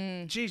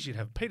 Geez, you'd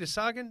have Peter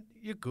Sagan.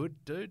 You're good,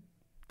 dude.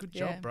 Good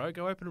job, Yeah. bro.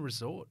 Go open a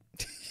resort.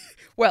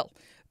 Well,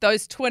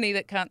 those 20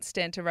 that can't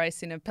stand to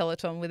race in a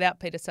peloton without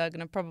Peter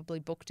Sagan are probably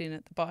booked in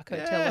at the bike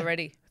hotel Yeah.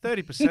 already.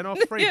 30% off,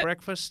 free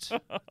breakfast.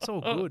 It's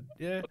all good.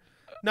 Yeah.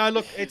 No,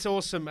 look, it's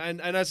awesome. And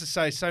as I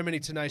say, so many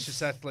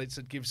tenacious athletes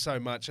that give so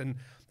much, and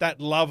that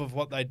love of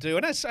what they do.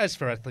 And as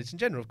for athletes in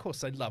general, of course,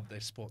 they love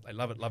their sport. They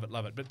love it, love it,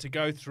 love it. But to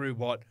go through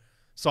what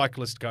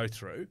cyclists go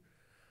through,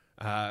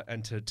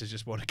 and to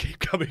just want to keep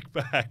coming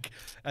back,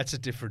 that's a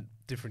different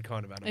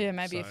kind of animal. Yeah,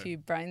 maybe a So- few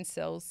brain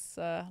cells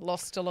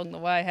lost along the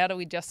way. How do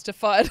we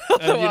justify it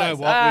And you know otherwise?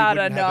 what? I We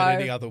don't wouldn't have it know.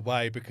 any other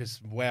way, because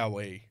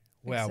wowee,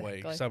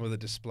 Exactly. some of the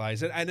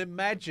displays. And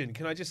imagine,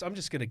 I'm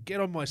just going to get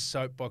on my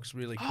soapbox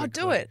really quickly. Oh,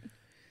 do it.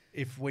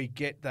 If we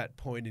get that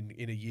point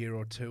in a year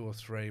or 2 or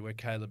 3 where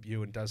Caleb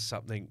Ewan does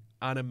something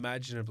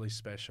unimaginably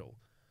special,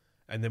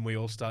 and then we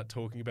all start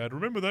talking about,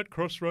 remember that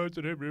Crossroads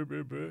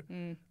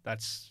and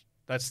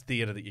that's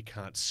theatre that you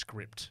can't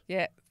script.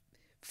 Yeah.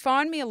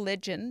 Find me a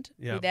legend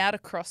Yeah. without a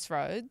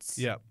crossroads.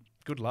 Yeah.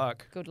 Good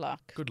luck. Good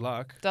luck. Good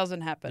luck.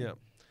 Doesn't happen. Yeah.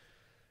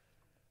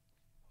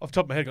 Off the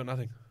top of my head, got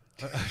nothing.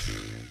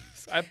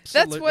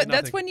 Absolutely That's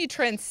nothing. when you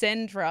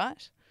transcend,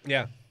 right?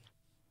 Yeah.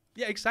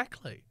 Yeah,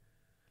 exactly.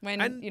 When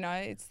And-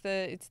 it's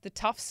the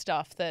tough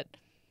stuff that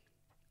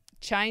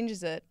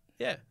changes it.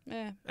 Yeah.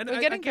 Yeah. And We're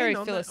getting very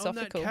on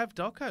philosophical. That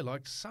Cav doco,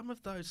 like some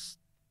of those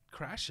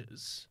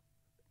crashes,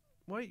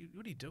 what are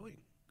you doing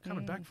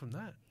coming back from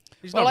that?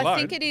 He's Well, not I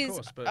alone, think it of is.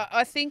 course, but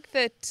I think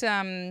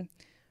that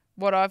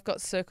what I've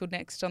got circled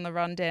next on the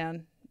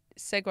rundown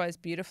segues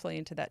beautifully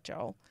into that,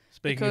 Joel.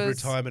 speaking of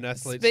because retirement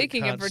athletes, that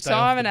Speaking of can't stay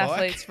off the retirement bike.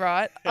 athletes,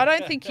 right? I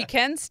don't think you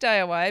can stay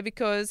away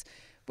because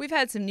we've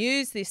had some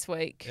news this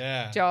week,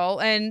 Yeah. Joel.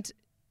 And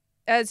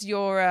as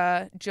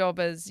your job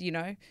as,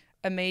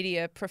 a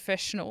media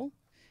professional,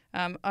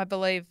 I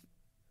believe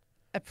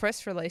a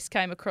press release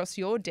came across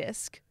your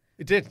desk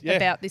It did, yeah.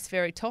 about this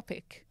very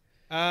topic.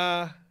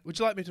 Would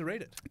you like me to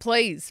read it?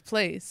 Please,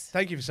 please.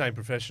 Thank you for saying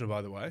professional,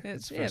 by the way.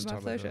 It's- the yeah, first my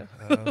time pleasure.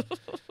 ever.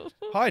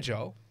 Hi,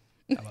 Joel.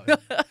 Hello.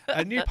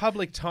 A new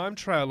public time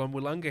trial on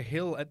Wollonga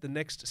Hill at the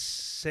next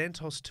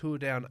Santos Tour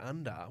Down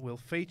Under will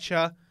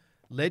feature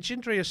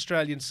legendary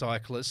Australian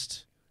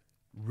cyclist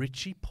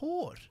Richie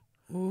Port.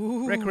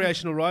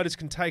 Recreational riders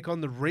can take on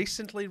the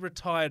recently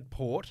retired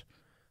Port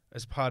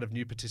as part of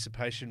new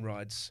participation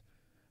rides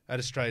at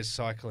Australia's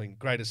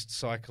greatest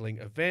cycling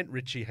event.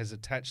 Richie has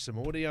attached some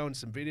audio and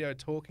some video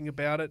talking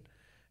about it.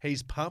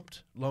 He's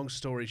pumped, long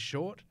story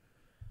short.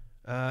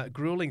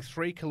 Grueling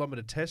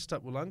 3-kilometre test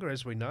up Wollonga,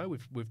 as we know.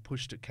 We've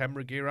pushed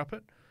camera gear up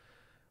it.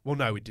 Well,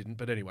 no, we didn't,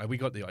 but anyway, we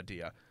got the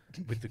idea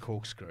with the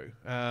corkscrew.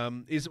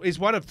 Is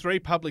one of 3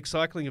 public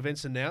cycling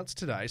events announced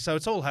today, so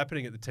it's all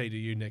happening at the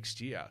TDU next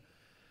year.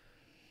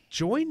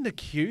 Join the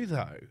queue,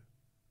 though,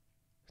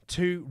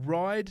 to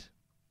ride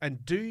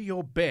and do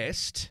your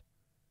best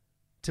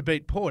to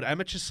beat Port.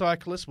 Amateur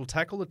cyclists will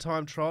tackle the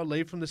time trial,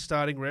 leave from the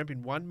starting ramp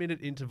in 1-minute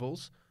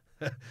intervals.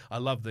 I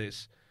love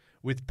this.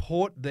 With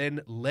Port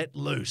then let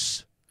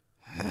loose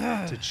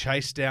to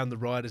chase down the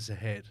riders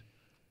ahead.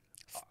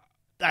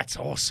 That's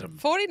awesome.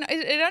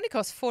 It only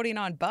costs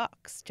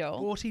 $49,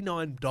 Joel.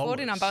 $49.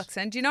 $49.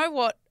 And do you know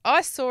what?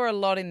 I saw a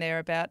lot in there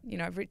about,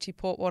 Richie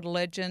Port, what a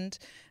legend.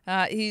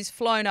 He's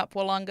flown up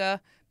Wollonga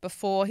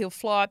before. He'll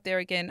fly up there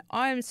again.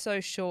 I am so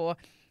sure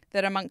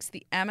that amongst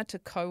the amateur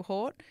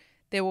cohort,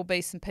 there will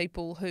be some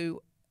people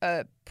who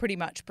are pretty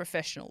much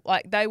professional.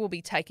 Like, they will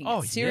be taking Oh,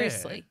 it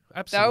seriously. yeah,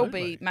 absolutely.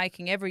 They'll be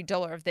making every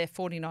dollar of their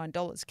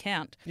 $49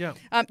 count. Yeah.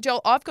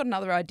 Joel, I've got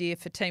another idea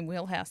for Team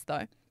Wheelhouse,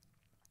 though.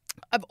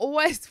 I've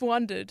always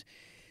wondered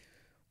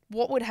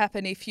what would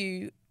happen if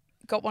you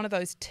got one of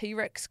those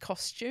T-Rex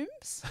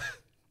costumes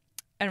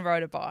and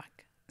rode a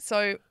bike.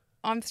 So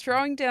I'm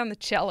throwing down the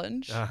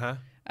challenge Uh-huh.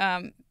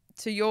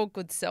 to your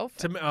good self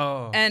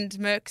Oh. and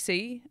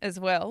Merksy as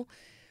well.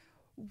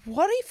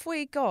 What if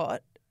we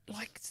got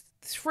like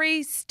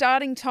 3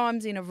 starting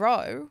times in a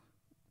row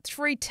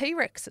 3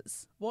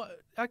 T-Rexes What?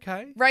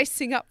 Okay.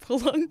 racing up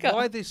Wollonga.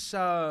 Why this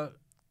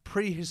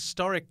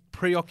prehistoric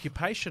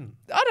preoccupation?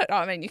 I don't know.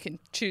 I mean, you can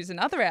choose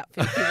another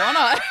outfit if you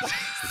want.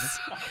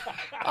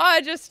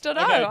 I just don't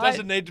know. Okay, it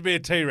doesn't need to be a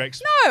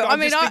T-Rex. No, I'm I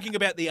mean, just I- thinking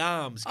about the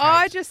arms. Kate.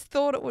 I just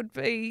thought it would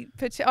be.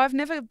 I've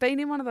never been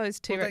in one of those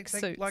Well, T-Rex they-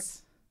 suits. like,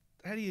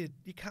 how do you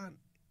can't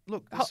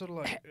look? They're sort of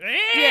like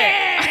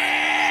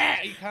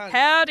yeah. you can't.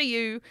 How do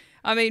you?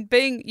 I mean,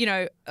 being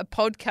a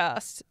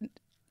podcast,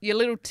 your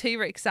little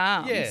T-Rex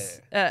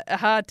arms are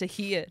hard to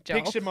hear,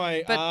 Joel. Picture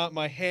my But-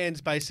 my hands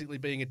basically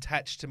being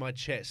attached to my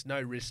chest, no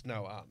wrist,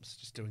 no arms,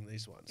 just doing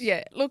these ones.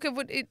 Yeah, look,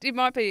 it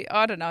might be.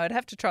 I don't know. I'd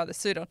have to try the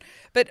suit on,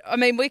 but I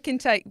mean, we can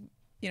take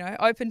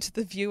open to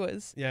the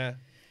viewers. Yeah.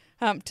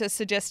 To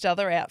suggest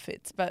other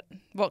outfits. But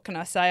what can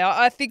I say?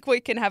 I think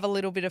we can have a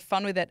little bit of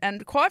fun with it.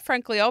 And quite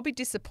frankly, I'll be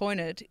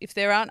disappointed if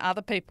there aren't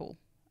other people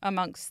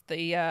amongst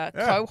the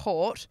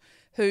cohort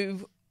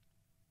who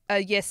are,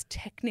 yes,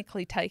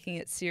 technically taking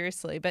it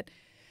seriously. But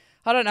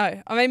I don't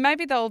know. I mean,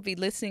 maybe they'll be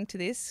listening to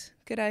this.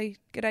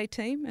 G'day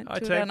team at Hi,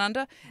 Two team. Down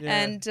Under.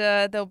 Yeah. And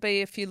there'll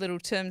be a few little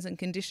terms and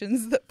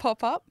conditions that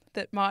pop up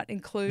that might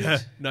include...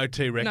 No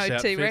T-Rex No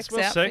outfits. T-Rex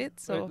We'll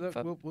outfits see.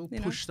 or- We'll you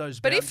know. push those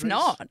But boundaries. if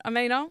not, I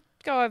mean, I'll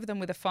go over them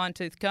with a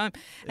fine-tooth comb.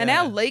 And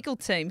Yeah. our legal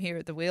team here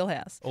at the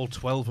Wheelhouse All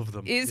 12 of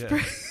them. is yeah.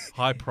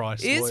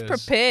 High-priced is lawyers.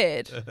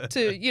 prepared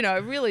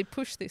to, really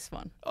push this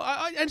one.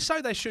 And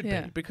so they should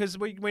Yeah. be, because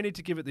we need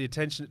to give it the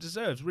attention it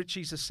deserves.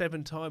 Richie's a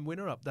 7-time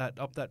winner up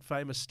that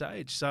famous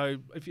stage. So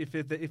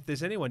if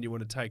there's anyone you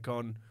want to take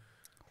on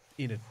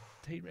in a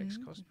T-Rex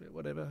costume,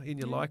 whatever, in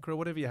your lycra,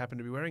 whatever you happen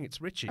to be wearing, it's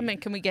Richie. I mean,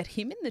 can we get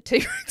him in the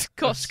T-Rex I was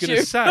costume? going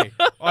to say,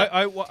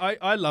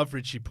 I love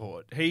Richie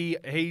Port. I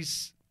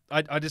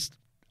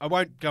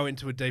won't go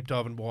into a deep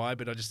dive on why,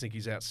 but I just think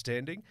he's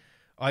outstanding.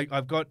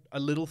 I've got a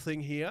little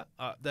thing here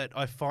that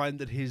I find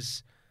that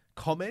his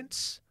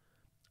comments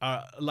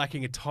are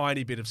lacking a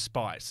tiny bit of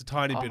spice, a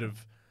tiny bit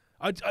of.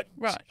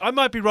 Right. I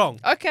might be wrong.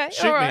 Okay,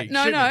 Shoot all right. me.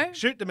 No, shoot no. Me.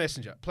 Shoot the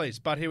messenger, please.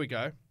 But here we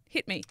go.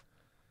 Hit me.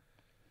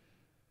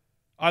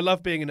 I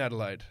love being in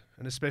Adelaide,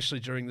 and especially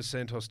during the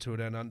Santos Tour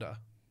Down Under.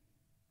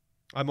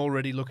 I'm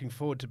already looking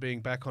forward to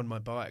being back on my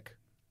bike,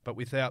 but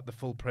without the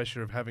full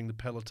pressure of having the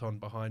peloton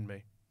behind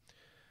me.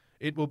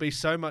 It will be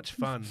so much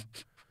fun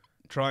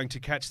trying to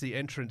catch the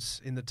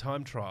entrance in the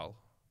time trial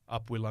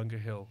up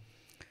Willunga Hill.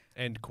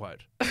 End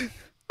quote.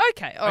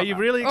 Okay, all Are you right,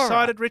 really all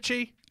excited, right.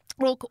 Richie?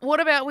 Well, what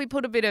about we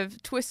put a bit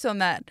of twist on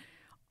that?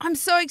 I'm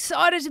so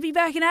excited to be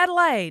back in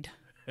Adelaide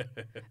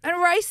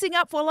and racing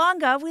up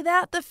Wollonga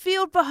without the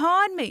field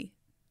behind me.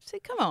 See,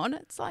 come on,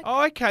 it's like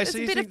Oh, okay. there's So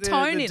a you bit think of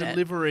tone the in it.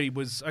 delivery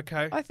was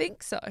okay? I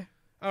think so.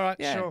 All right,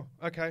 Yeah. sure.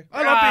 Okay.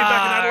 I love being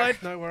back in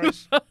Adelaide. No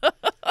worries.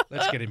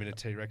 Let's get him in a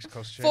T-Rex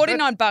costume.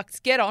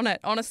 $49. Get on it.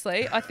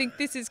 Honestly, I think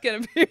this is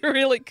going to be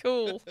really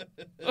cool.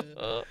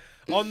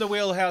 On the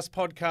Wheelhouse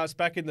podcast,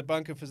 back in the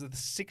bunker for the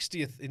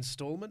 60th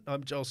instalment.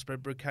 I'm Joel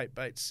Spreadbrook. Kate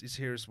Bates is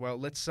here as well.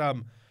 Let's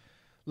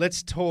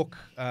talk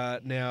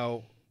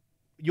now.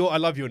 I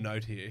love your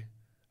note here.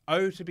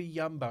 Oh, to be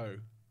Yumbo,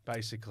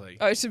 basically.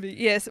 Oh, to be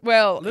yes.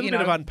 Well, A little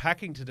bit of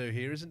unpacking to do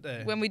here, isn't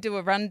there? when we do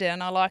a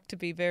rundown, I like to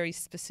be very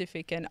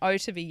specific. And oh,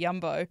 to be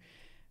Yumbo,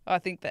 I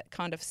think that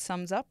kind of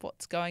sums up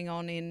what's going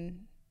on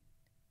in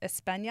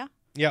España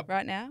Yep.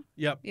 right now.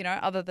 Yep.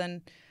 Other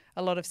than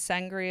a lot of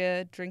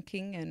sangria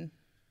drinking and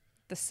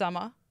the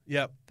summer.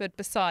 Yep. But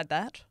beside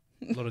that,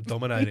 A lot of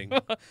dominating.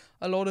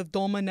 a lot of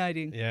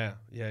dominating. Yeah.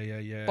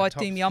 By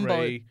Top Team Yumbo.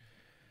 3.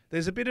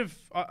 There's a bit of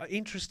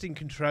interesting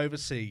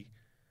controversy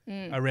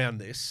around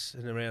this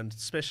and around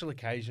special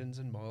occasions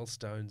and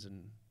milestones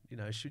and,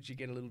 should you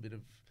get a little bit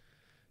of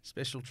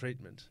special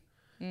treatment?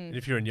 And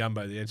if you're in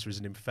Yumbo, the answer is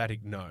an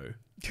emphatic no.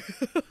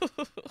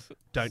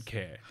 Don't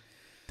care.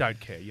 Don't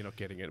care. You're not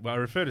getting it. Well, I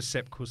refer to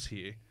Sepp Kuss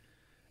here.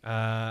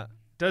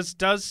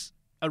 Does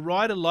a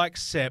rider like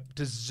Sepp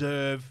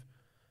deserve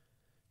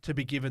to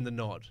be given the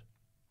nod?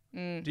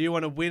 Do you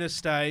want to win a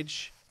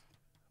stage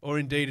or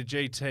indeed a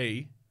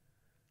GT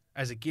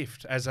as a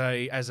gift, as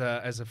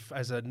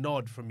a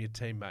nod from your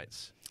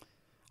teammates?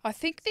 I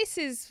think this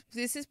is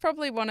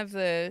probably one of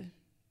the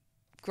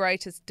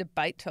greatest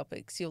debate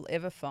topics you'll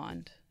ever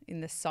find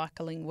in the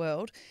cycling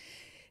world.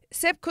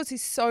 Sepp Kuss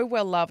is so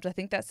well loved. I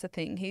think that's the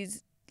thing.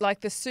 He's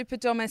like the super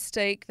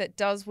domestique that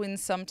does win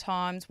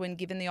sometimes when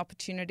given the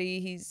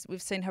opportunity.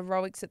 We've seen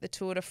heroics at the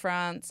Tour de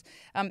France.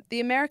 The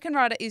American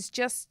rider is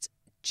just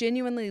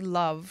genuinely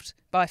loved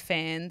by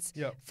fans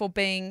for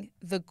being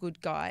the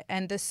good guy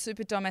and the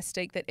super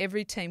domestique that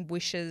every team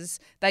wishes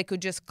they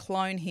could just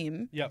clone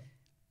him. Yep.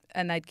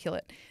 And they'd kill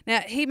it. Now,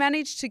 he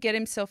managed to get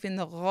himself in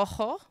the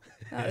Rojo.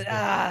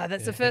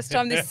 That's the first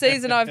time this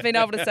season I've been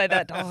able to say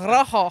that.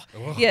 Rojo.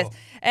 Yes.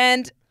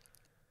 And,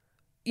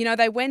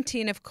 they went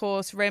in, of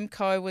course,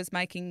 Remco was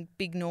making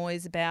big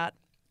noise about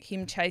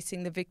him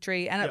chasing the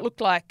victory, and it looked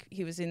like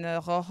he was in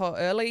the Rojo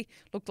early,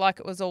 looked like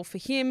it was all for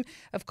him.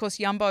 Of course,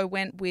 Jumbo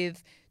went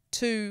with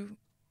 2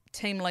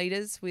 team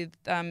leaders, with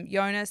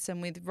Jonas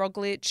and with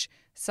Roglic,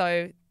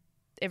 so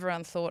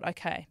everyone thought,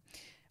 okay.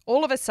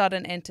 All of a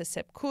sudden enter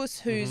Sepp Kuss,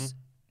 who's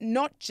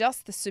not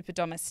just the Super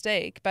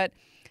Domestique, but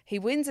he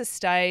wins a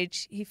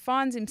stage. He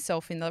finds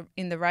himself in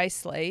the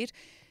race lead.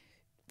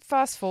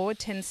 Fast forward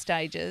 10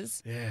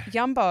 stages. Yeah.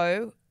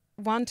 Jumbo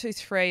 1, 2,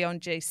 3 on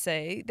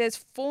GC. There's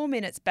 4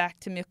 minutes back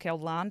to Mikel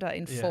Landa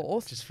in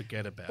fourth. Just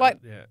forget about Like,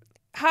 it. Yeah.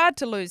 Hard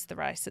to lose the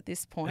race at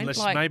this point. Unless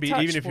like, maybe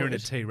touch even if you're in a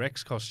wood.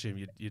 T-Rex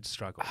costume, you'd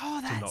struggle.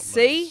 Oh, to not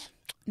see? lose.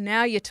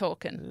 Now you're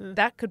talking.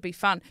 That could be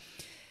fun.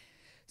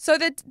 So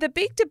the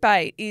big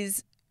debate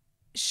is,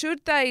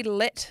 should they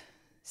let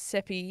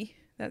Seppi,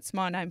 that's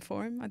my name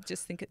for him, I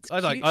just think it's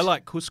cute. I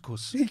like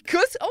couscous.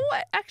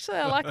 Actually,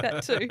 I like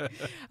that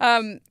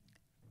too.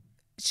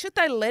 Should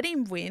they let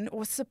him win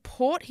or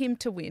support him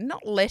to win?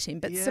 Not let him,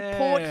 but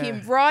support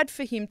him, ride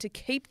for him to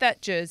keep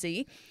that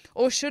jersey?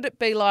 Or should it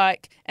be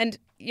like, and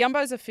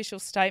Jumbo's official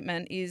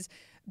statement is,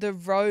 the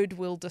road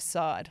will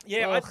decide.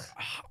 Yeah,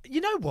 you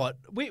know what?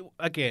 We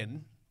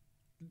again,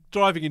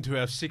 driving into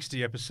our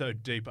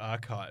 60-episode deep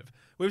archive,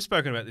 we've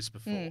spoken about this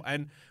before.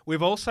 And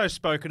we've also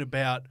spoken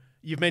about,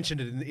 you've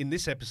mentioned it in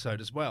this episode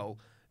as well,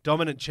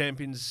 dominant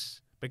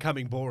champions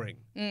becoming boring,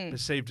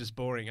 perceived as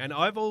boring. And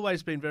I've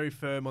always been very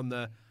firm on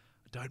the,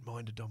 don't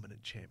mind a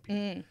dominant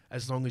champion,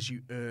 as long as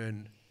you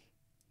earn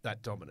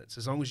that dominance,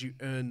 as long as you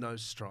earn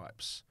those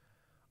stripes.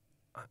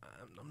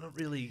 I'm not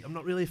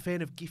really a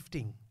fan of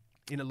gifting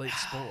in elite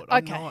sport.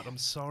 I'm not. I'm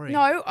sorry.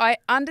 No, I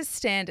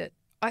understand it.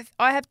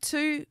 I have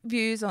two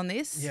views on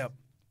this. Yep.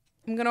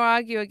 I'm going to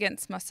argue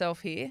against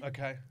myself here.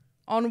 Okay.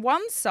 On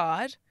one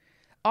side,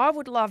 I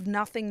would love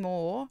nothing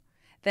more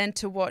than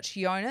to watch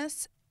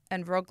Jonas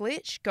and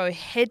Roglic go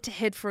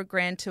head-to-head for a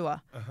Grand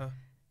Tour.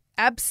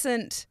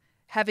 Absent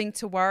having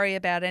to worry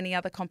about any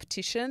other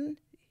competition.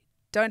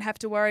 Don't have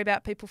to worry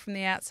about people from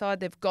the outside.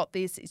 They've got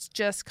this. It's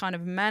just kind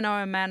of mano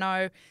a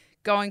mano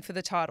going for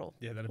the title.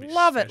 Yeah, that'd be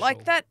Love it. special.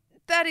 Like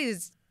that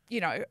is,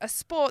 a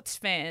sports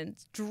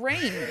fan's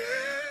dream.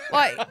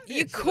 Like,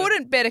 you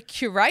couldn't better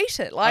curate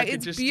it. Like,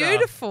 it's just,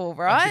 beautiful,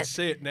 I right? can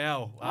see it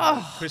now.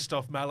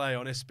 Christophe Mallet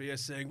on SBS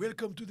saying,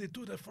 "Welcome to the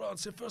Tour de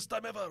France, the first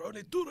time ever.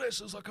 Only 2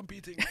 racers are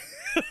competing."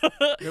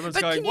 Everyone's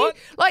But going, what?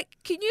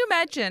 Can you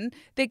imagine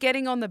they're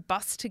getting on the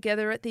bus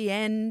together at the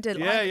end? And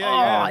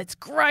Yeah. it's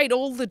great,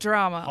 all the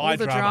drama, High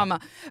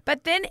drama.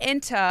 But then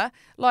enter,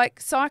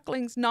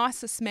 cycling's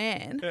nicest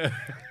man,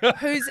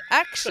 who's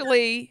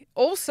actually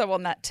also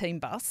on that team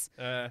bus,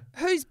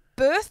 whose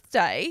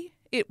birthday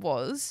it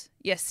was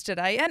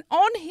yesterday. And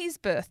on his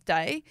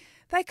birthday,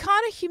 they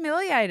kind of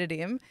humiliated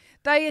him.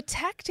 They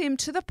attacked him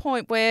to the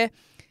point where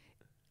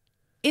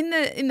in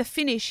the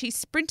finish, he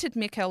sprinted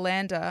Mikel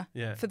Landa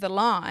for the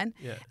line.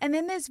 Yeah. And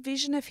then there's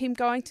vision of him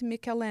going to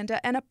Mikel Landa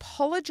and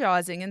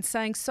apologising and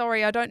saying,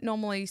 sorry, I don't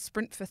normally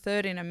sprint for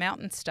third in a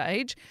mountain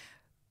stage,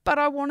 but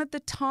I wanted the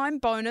time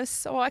bonus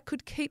so I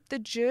could keep the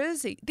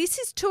jersey. This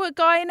is to a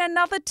guy in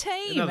another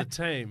team. Another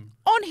team.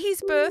 On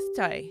his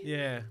birthday.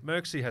 Yeah,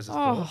 Merckxy has a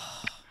thought.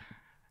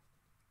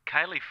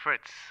 Kaylee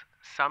Fritz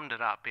summed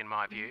it up, in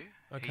my view.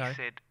 Okay. He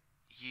said,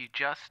 you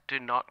just do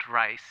not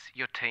race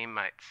your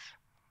teammates.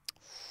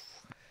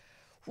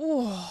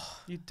 Ooh,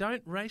 You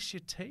don't race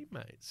your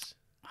teammates.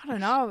 I don't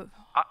know.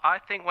 I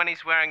think when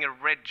he's wearing a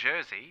red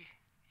jersey,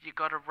 you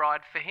got to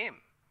ride for him.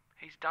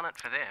 He's done it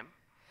for them.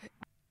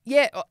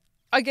 Yeah,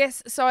 I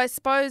guess. So I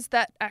suppose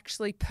that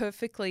actually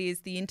perfectly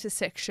is the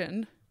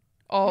intersection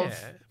of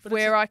but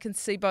where I can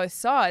see both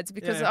sides,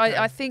 because Yeah, okay.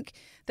 I think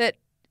that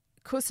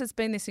Kuss has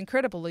been this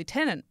incredible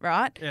lieutenant,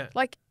 right? Yeah.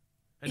 Like,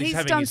 And he's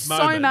having done his so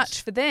moments.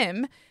 much for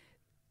them.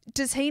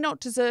 Does he not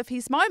deserve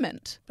his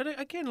moment? But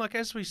again,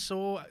 as we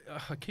saw,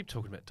 I keep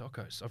talking about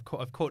docos.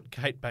 I've caught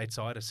Kate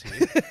Bates-itis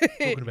here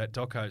talking about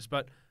docos,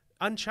 but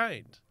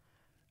Unchained,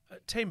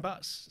 Team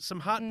Bus, some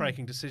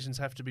heartbreaking decisions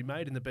have to be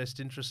made in the best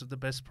interest of the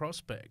best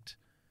prospect.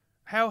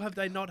 How have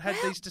they not had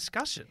these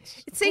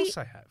discussions? Of course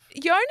they have.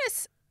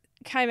 Jonas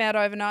came out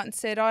overnight and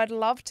said, I'd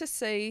love to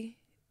see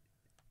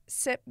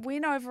Sepp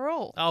win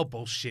overall. Oh,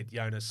 bullshit,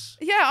 Jonas.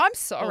 Yeah, I'm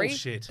sorry.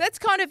 Bullshit. That's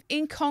kind of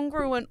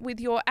incongruent with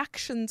your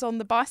actions on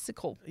the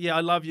bicycle. Yeah,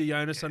 I love you,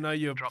 Jonas. I know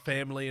you're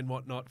family and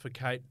whatnot for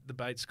Kate, the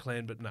Bates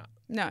clan, but no,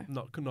 No,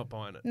 not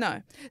buying it.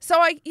 no.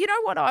 So you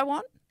know what I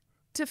want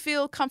to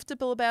feel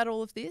comfortable about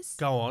all of this?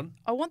 Go on.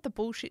 I want the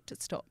bullshit to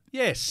stop.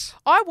 Yes.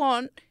 I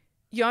want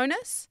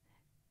Jonas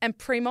and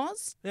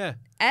Primoz Yeah.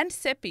 and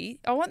Seppi,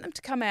 I want them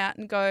to come out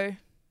and go,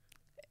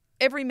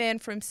 every man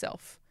for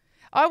himself.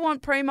 I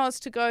want Primoz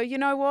to go, you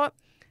know what?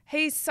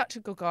 He's such a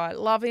good guy.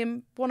 Love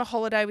him. Want a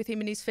holiday with him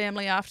and his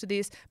family after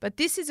this. But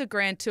this is a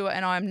Grand Tour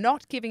and I'm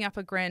not giving up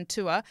a Grand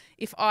Tour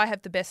if I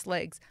have the best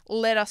legs.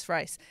 Let us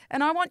race.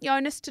 And I want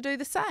Jonas to do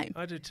the same.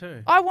 I do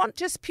too. I want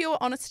just pure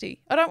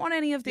honesty. I don't want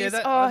any of this,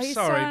 I'm he's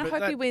sorry, I but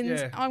hope he that-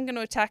 wins. yeah. I'm going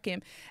to attack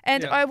him.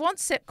 And Yeah. I want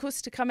Sepp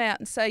Kuss to come out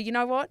and say, you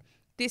know what?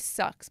 This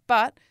sucks.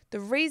 But the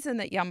reason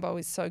that Jumbo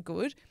is so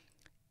good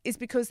is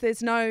because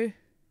there's no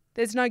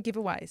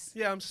giveaways.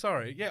 Yeah, I'm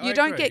sorry. Yeah, You I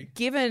don't agree. get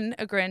given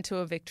a Grand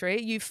Tour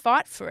victory. You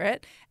fight for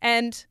it.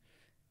 And,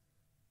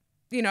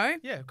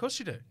 Yeah, of course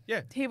you do.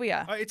 Yeah. here we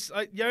are.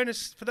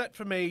 Jonas,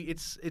 for me,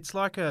 it's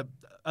like a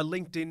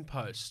LinkedIn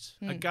post,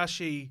 a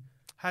gushy,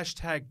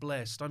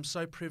 #blessed. I'm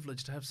so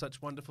privileged to have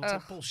such wonderful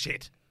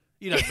bullshit.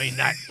 You don't mean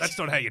that. That's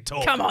not how you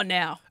talk. Come on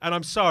now. And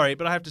I'm sorry,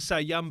 but I have to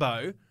say,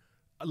 Yumbo,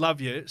 I love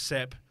you,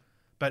 Sepp,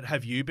 but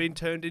have you been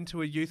turned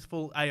into a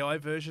youthful AI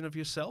version of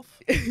yourself?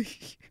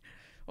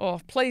 Oh,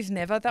 please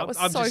never. That was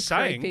I'm so just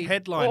saying, creepy.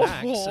 headline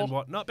acts and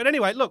whatnot. But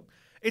anyway, look,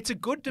 it's a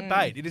good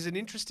debate. It is an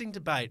interesting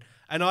debate.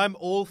 And I'm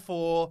all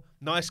for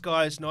nice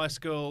guys, nice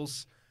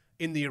girls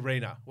in the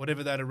arena,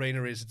 whatever that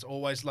arena is. It's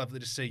always lovely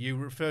to see. You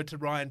referred to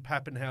Ryan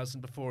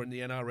Pappenhausen before in the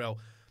NRL.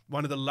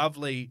 One of the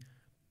lovely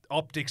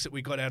optics that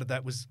we got out of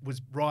that was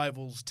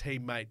rivals,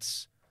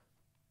 teammates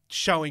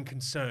showing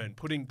concern,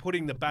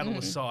 putting the battle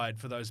aside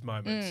for those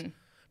moments.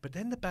 But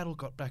then the battle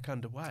got back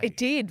underway. It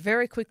did,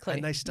 very quickly.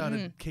 And they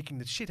started kicking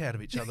the shit out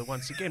of each other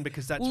once again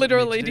because that's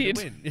Literally what you need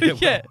to did. do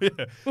to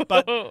win. Yeah.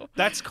 But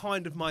that's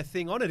kind of my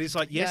thing on it. It's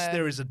like, yes,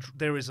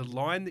 there is a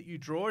line that you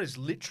draw. It is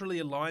literally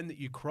a line that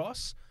you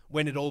cross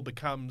when it all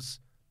becomes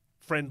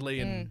friendly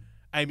and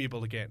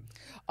amiable again.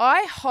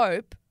 I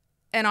hope,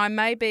 and I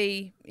may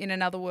be in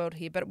another world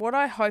here, but what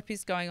I hope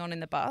is going on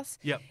in the bus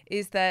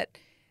is that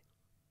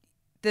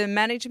the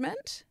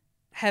management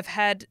have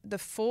had the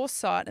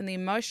foresight and the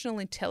emotional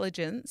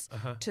intelligence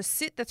to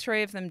sit the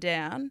three of them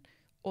down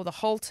or the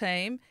whole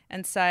team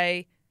and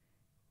say,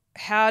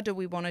 how do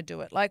we want to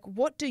do it? Like,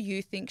 what do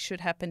you think should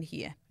happen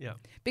here? Yeah.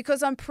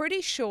 Because I'm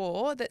pretty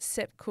sure that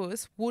Sepp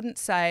Kuss wouldn't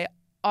say,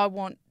 I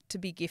want to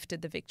be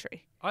gifted the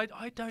victory. I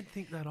don't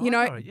think that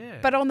either,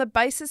 But on the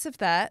basis of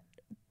that,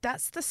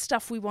 that's the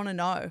stuff we want to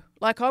know.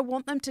 Like, I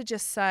want them to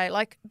just say,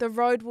 like, the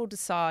road will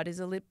decide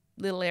is a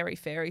little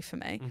airy-fairy for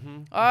me.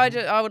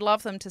 I would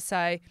love them to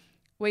say,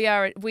 we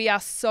are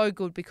so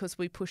good because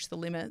we push the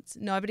limits.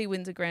 Nobody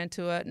wins a Grand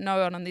Tour, no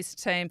one on this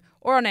team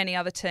or on any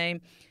other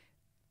team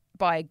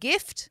by a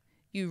gift.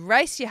 You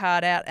race your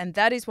heart out, and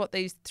that is what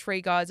these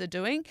three guys are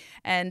doing.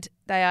 And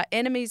they are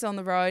enemies on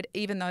the road,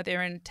 even though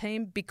they're in a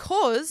team,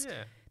 because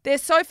they're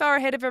so far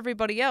ahead of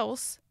everybody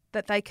else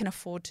that they can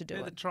afford to do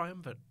They're it. the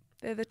triumvirate.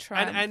 They're the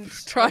And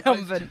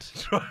triumphant.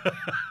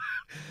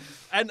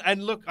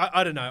 And look,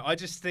 I don't know. I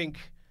just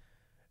think,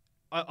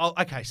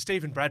 okay,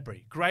 Stephen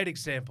Bradbury, great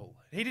example.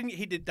 They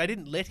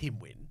didn't let him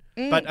win,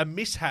 but a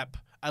mishap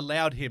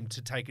allowed him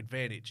to take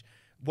advantage.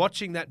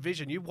 Watching that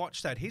vision, you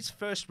watch that. His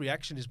first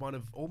reaction is one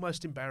of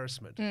almost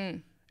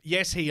embarrassment.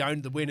 Yes, he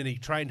owned the win and he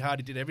trained hard.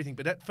 He did everything,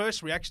 but that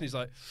first reaction is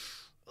like,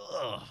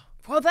 ugh.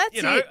 Well, that's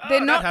it. They're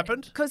that not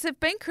happened because they've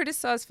been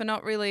criticised for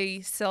not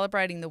really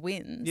celebrating the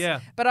wins.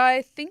 Yeah. But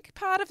I think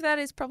part of that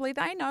is probably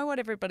they know what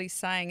everybody's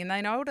saying and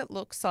they know what it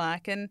looks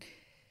like. And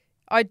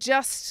I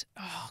just,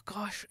 oh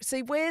gosh,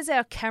 see, where's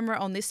our camera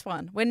on this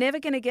one? We're never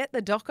going to get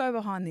the doco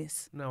behind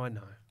this. No, I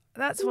know.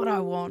 That's what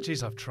I want.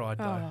 Jeez, I've tried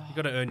though. You've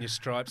got to earn your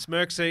stripes.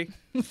 Merksy.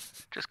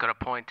 Just got to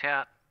point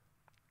out,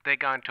 they're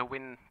going to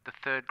win the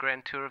third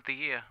Grand Tour of the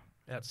year.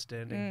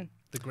 Outstanding.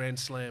 The Grand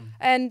Slam.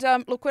 And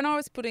look, when I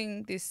was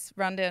putting this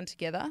rundown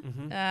together,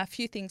 a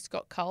few things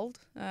got culled.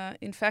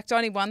 In fact,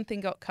 only one thing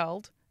got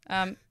culled.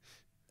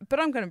 But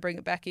I'm going to bring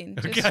it back in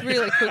just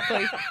really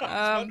quickly.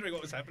 I was wondering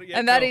what was happening. Yeah,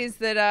 and that is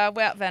that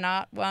Wout van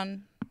Aert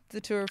won the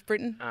Tour of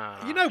Britain.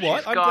 You know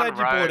what? I'm glad you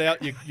brought rogue.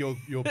 out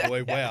your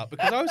boy Wout,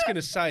 because I was going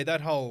to say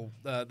that whole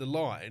the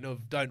line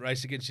of don't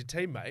race against your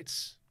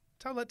teammates.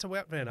 Tell that to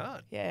Wout van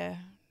Aert. Yeah.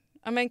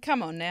 I mean,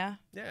 come on now.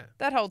 Yeah.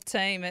 That whole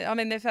team, I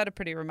mean, they've had a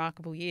pretty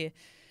remarkable year.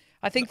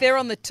 I think they're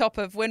on the top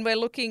of, when we're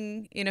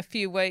looking in a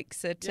few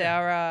weeks at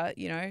our,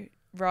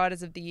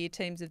 Riders of the Year,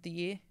 Teams of the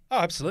Year. Oh,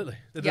 absolutely.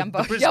 The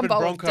Jumbo Brisbane have done a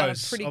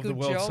Broncos pretty of the good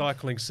world job.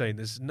 cycling scene.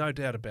 There's no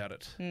doubt about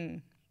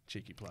it.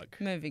 Cheeky plug.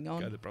 Moving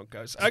on. Go the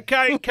Broncos.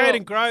 Okay,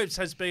 Caden Groves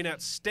has been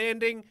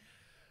outstanding.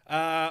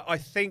 I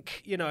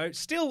think,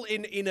 still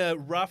in a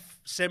rough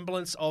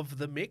semblance of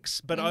the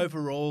mix, but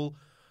overall,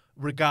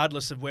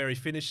 regardless of where he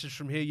finishes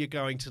from here, you're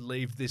going to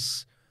leave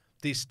this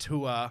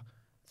tour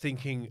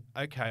thinking,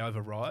 okay, I've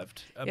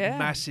arrived.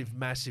 Massive,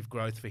 massive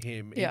growth for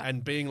him. Yeah.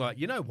 And being like,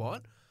 you know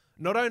what?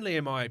 Not only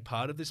am I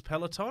part of this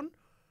peloton,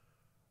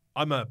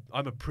 I'm a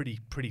pretty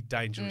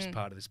dangerous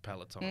part of this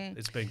peloton.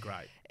 It's been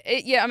great.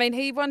 I mean,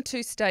 he won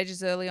 2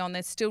 stages early on.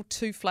 There's still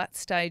 2 flat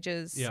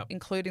stages,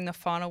 including the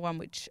final one,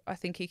 which I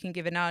think he can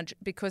give a nudge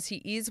because he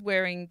is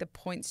wearing the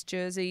points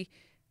jersey,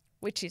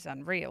 which is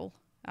unreal.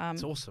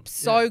 It's awesome.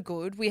 So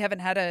good. We haven't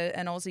had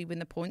an Aussie win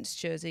the points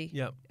jersey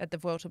at the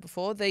Vuelta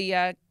before.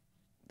 The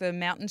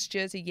mountains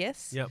jersey,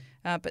 yes.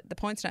 But the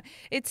points, no.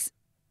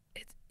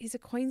 He's a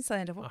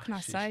Queenslander. What can I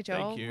say,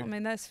 Joel? Thank you. I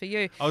mean, that's for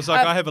you. I was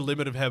like, I have a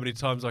limit of how many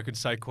times I can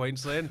say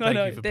Queensland. Thank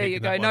you for there picking you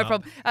go. that No one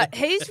problem. up.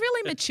 He's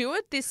really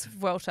matured this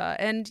Vuelta,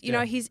 and you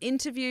know his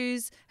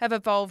interviews have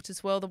evolved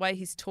as well. The way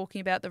he's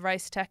talking about the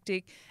race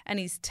tactic and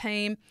his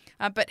team,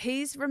 but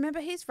he's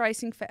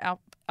racing for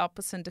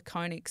Alpecin de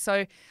Koning.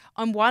 So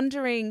I'm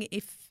wondering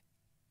if,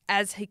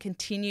 as he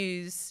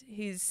continues,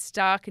 his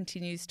star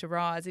continues to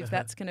rise, if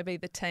that's going to be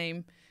the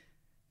team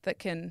that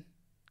can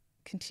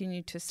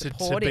continue to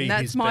support him.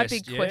 That's my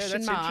big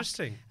question mark.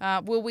 Interesting.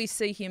 Will we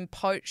see him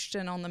poached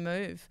and on the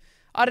move?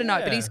 I don't know,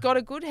 but he's got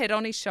a good head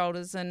on his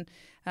shoulders, and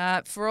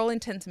for all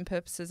intents and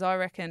purposes, I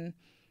reckon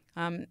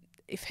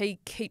if he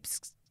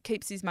keeps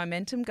keeps his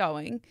momentum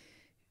going,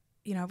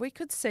 we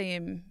could see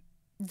him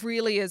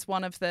really as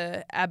one of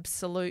the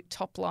absolute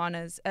top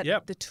liners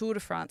at the Tour de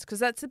France, because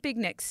that's a big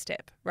next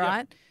step,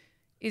 right?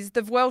 Is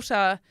the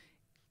Vuelta,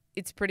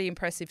 it's pretty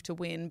impressive to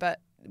win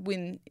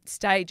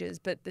stages,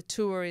 but the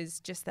Tour is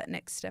just that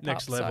next step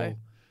next up. level.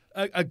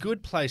 So. A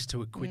good place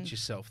to acquit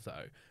yourself,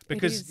 though,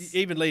 because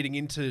even leading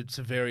into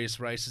various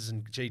races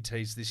and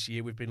GTs this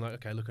year, we've been like,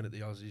 okay, looking at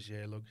the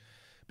Aussies, look,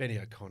 Benny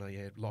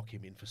O'Connor, lock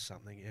him in for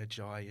something.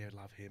 Jai,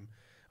 love him.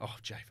 Oh,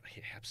 Jay,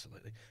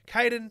 absolutely.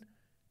 Caden,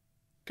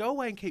 go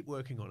away and keep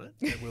working on it,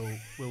 and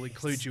we'll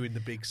include you in the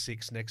big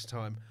six next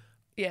time.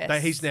 Yes.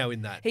 But he's now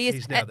in that.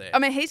 He's now there. I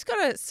mean, he's got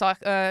not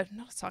a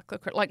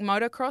cyclocross, like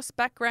motocross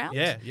background.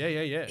 Yeah.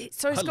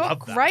 So he's got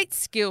great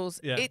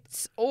skills. Yeah.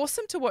 It's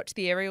awesome to watch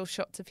the aerial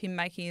shots of him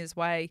making his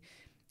way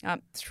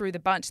through the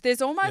bunch.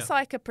 There's almost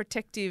like a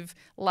protective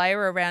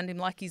layer around him,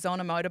 like he's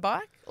on a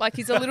motorbike. Like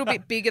he's a little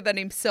bit bigger than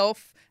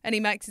himself, and he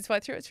makes his way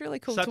through. It's really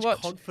cool to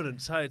watch. Such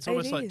confidence, hey? It's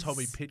almost like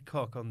Tommy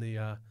Pitcock on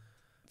the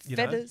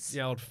feathers.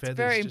 The old feathers. It's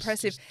very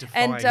impressive. Just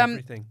defying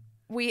everything.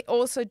 We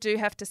also do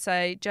have to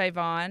say Jay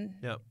Vine.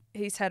 Yep.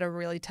 He's had a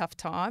really tough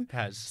time.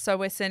 Has. So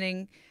we're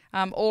sending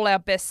all our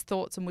best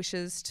thoughts and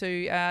wishes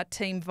to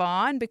Team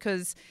Vine,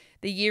 because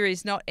the year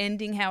is not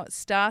ending how it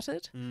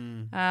started.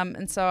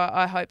 And so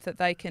I hope that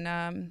they can,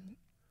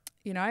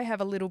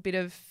 have a little bit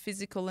of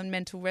physical and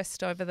mental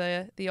rest over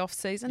the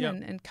off-season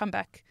and come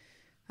back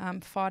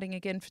fighting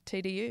again for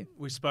TDU.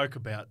 We spoke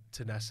about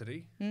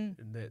tenacity, and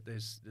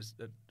there's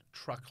a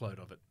truckload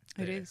of it.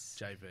 There, it is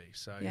JV,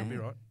 so you'll be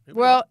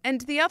right.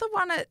 And the other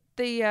one at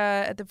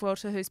the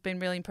Vuelta who's been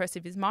really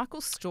impressive is Michael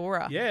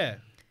Storer. Yeah.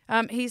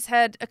 He's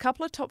had a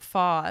couple of top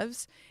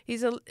fives.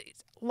 He's a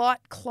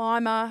light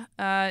climber.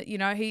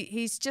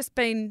 He's just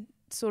been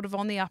sort of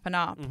on the up and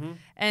up. Mm-hmm.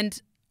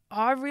 And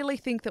I really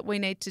think that we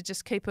need to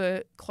just keep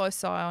a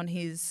close eye on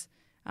his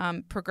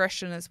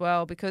progression as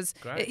well, because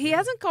he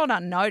hasn't gone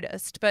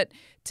unnoticed, but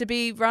to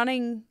be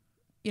running,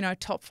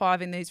 top five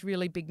in these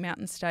really big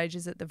mountain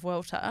stages at the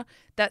Vuelta,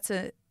 that's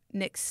a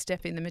next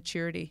step in the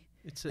maturity.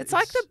 It's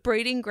like the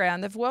breeding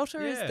ground. The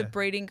Vuelta is the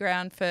breeding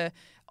ground for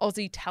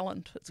Aussie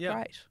talent. It's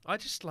great. I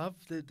just love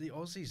the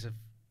Aussies have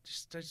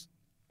just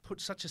put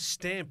such a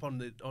stamp on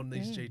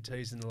these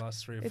GTs in the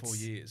last 3 or 4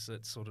 years.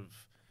 That's sort of...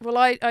 Well,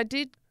 I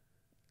did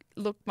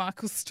look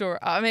Michael Storer.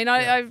 I mean,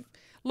 I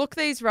look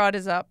these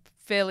riders up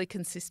fairly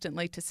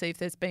consistently to see if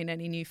there's been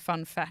any new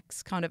fun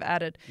facts kind of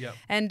added. Yeah.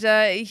 And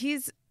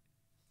his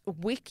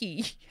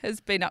wiki has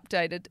been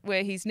updated,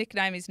 where his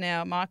nickname is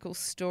now Michael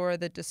Storer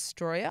the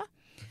Destroyer,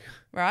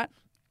 right?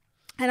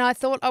 And I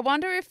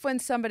wonder if when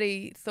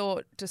somebody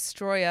thought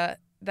Destroyer,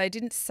 they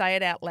didn't say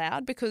it out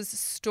loud, because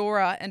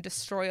Storer and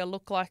Destroyer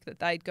look like that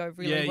they'd go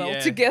really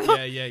well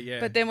together. Yeah.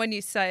 But then when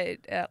you say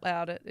it out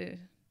loud,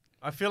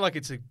 I feel like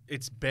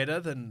it's better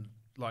than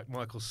like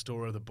Michael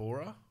Storer the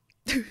Borer.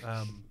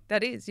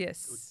 That is,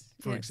 yes.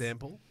 For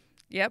example.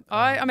 Yep.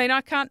 I mean,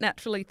 I can't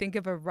naturally think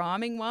of a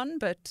rhyming one,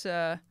 but...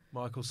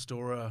 Michael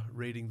Storer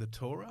reading the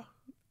Torah.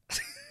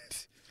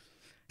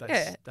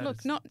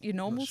 Look, not your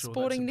normal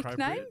sporting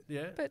nickname,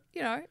 but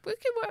we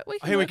can work.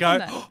 Here we go. On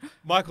that.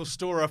 Michael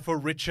Storer for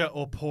richer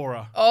or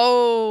poorer.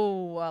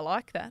 Oh, I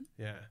like that.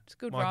 Yeah, it's a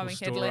good Michael rhyming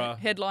Storer,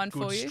 headline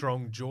for you. Good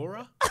strong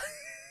jawer.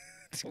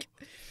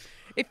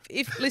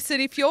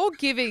 If you're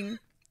giving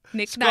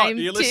nickname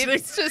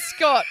tips to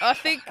Scott, I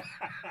think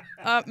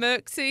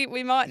Merksy,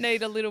 we might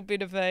need a little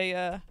bit of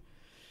a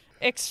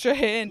extra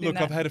hand. Look,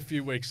 I've had a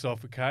few weeks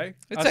off, okay?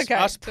 It's okay.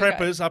 Us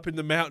preppers up in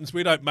the mountains,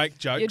 we don't make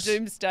jokes. You're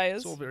doomsdayers.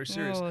 It's all very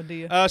serious. Oh,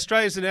 dear.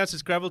 Australia's announced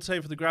its gravel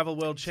team for the Gravel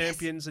World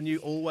Champions, and you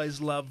always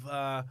love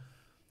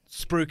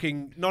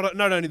spruiking not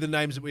only the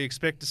names that we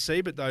expect to see,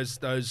 but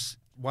those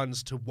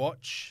ones to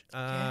watch.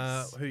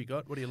 Who you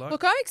got? What do you like?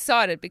 Look, I'm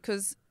excited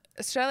because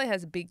Australia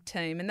has a big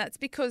team, and that's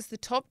because the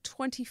top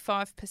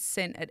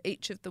 25% at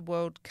each of the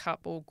World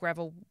Cup or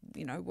gravel,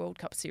 World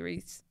Cup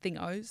Series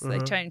thingos, they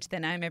change their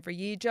name every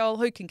year. Joel,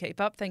 who can keep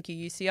up? Thank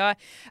you, UCI.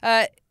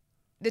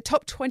 The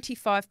top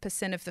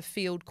 25% of the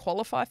field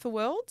qualify for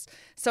Worlds.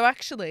 So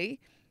actually,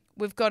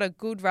 we've got a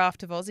good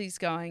raft of Aussies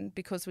going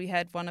because we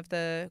had one of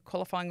the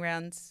qualifying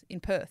rounds in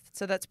Perth.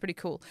 So that's pretty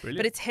cool. Brilliant.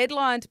 But it's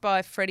headlined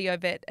by Freddie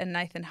Ovett and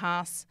Nathan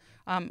Haas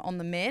on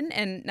the men.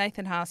 And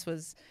Nathan Haas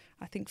was,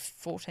 I think,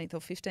 14th or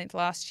 15th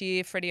last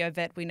year. Freddie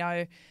Ovett, we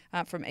know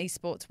from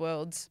Esports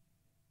Worlds,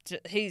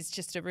 he's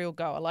just a real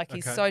goer. Like,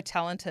 he's so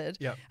talented.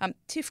 Yep.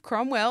 Tiff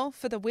Cromwell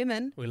for the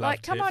women. We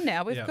love come Tiff. on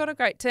now. We've got a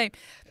great team.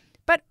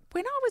 But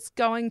when I was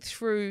going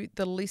through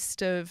the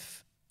list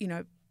of,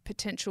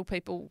 potential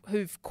people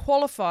who've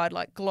qualified,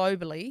 like,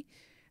 globally,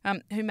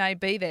 who may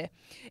be there,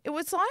 it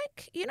was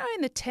like, in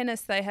the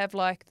tennis they have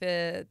like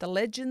the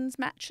legends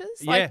matches.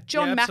 Like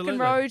John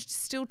McEnroe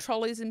still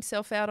trolleys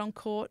himself out on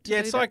court.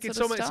 It's like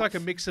a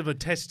mix of a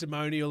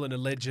testimonial and a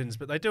legends,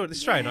 but they do it. The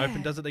Australian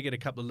Open does it. They get a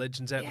couple of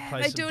legends out to play some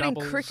doubles. They do it in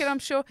cricket, I'm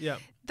sure. Yeah,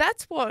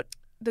 that's what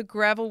the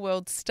Gravel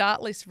World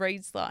start list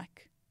reads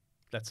like.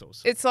 That's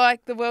awesome. It's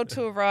like the World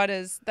Tour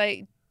riders,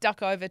 they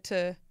duck over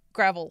to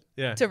gravel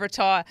to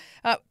retire.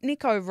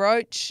 Nico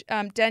Roach,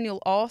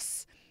 Daniel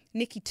Oss,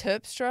 Nicky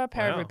Terpstra,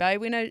 Parry Bay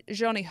winner,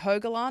 Johnny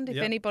Hogeland. If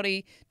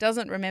anybody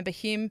doesn't remember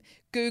him,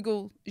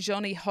 Google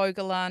Johnny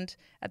Hogeland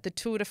at the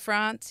Tour de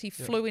France. He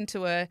flew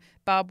into a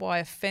barbed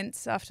wire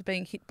fence after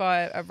being hit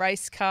by a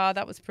race car.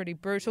 That was pretty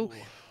brutal.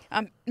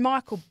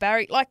 Michael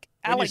Barry,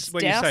 Alex Dowsett.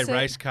 When you say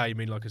race car, you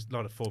mean like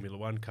not a Formula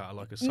One car,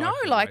 like a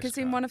cycling as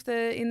in one of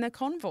in the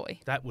convoy.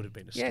 That would have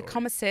been a story. Yeah,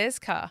 Commissaire's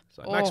car.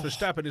 So Max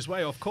Verstappen is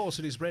way off course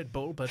in his Red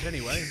Bull, but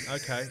anyway,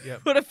 okay, yeah.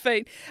 Would have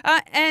been.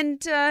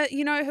 And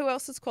you know who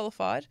else has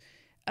qualified?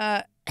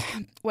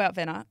 Wout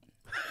van Aert.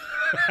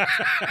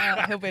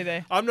 He'll be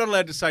there. I'm not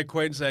allowed to say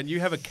Queensland. You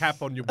have a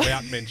cap on your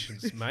Wout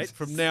mentions, mate.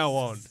 From now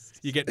on,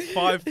 you get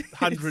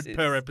 500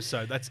 per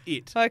episode. That's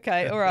it.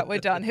 Okay, all right, we're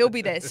done. He'll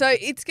be there. So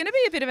it's going to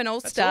be a bit of an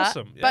all-star. That's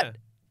awesome, yeah. But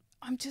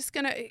I'm just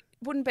going to... It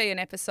wouldn't be an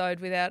episode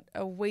without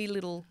a wee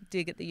little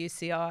dig at the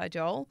UCI,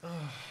 Joel.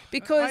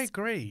 Because I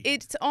agree.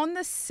 It's on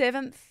the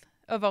 7th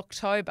of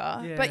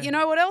October. Yeah. But you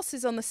know what else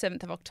is on the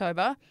 7th of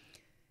October?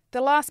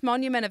 The last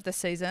monument of the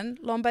season,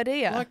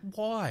 Lombardia. Like,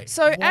 why?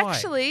 So Why?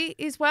 actually,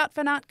 is Wout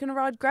van Aert going to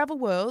ride Gravel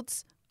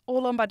Worlds or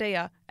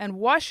Lombardia? And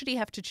why should he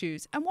have to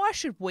choose? And why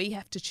should we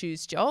have to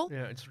choose, Joel?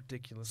 Yeah, it's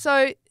ridiculous.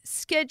 So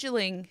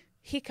scheduling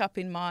hiccup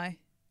in my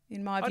view.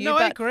 No,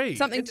 I agree.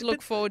 Something to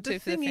look forward to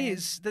for the thing fans.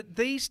 is that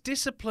these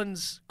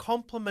disciplines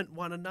complement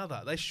one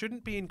another. They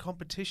shouldn't be in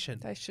competition.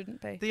 They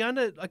shouldn't be.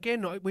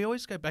 We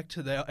always go back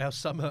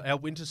to our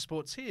winter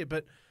sports here,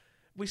 but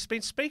we've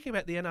been speaking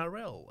about the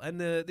NRL and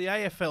the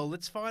AFL.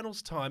 It's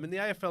finals time, and the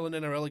AFL and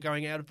NRL are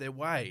going out of their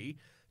way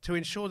to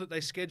ensure that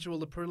they schedule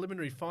the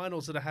preliminary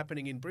finals that are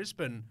happening in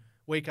Brisbane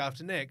week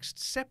after next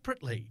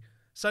separately,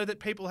 so that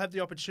people have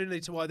the opportunity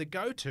to either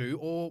go to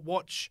or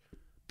watch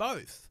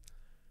both.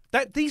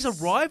 These are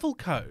rival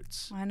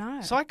codes. I know.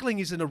 Cycling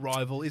isn't a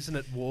rival, isn't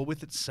it? War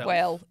with itself.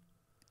 Well,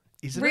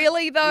 isn't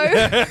really it? though?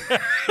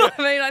 I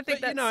mean, I think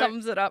But, that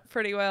sums it up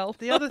pretty well.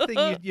 The other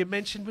thing you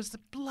mentioned was the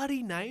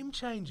bloody name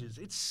changes.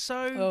 It's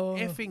so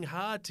effing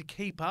hard to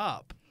keep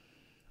up.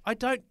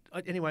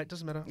 Anyway, it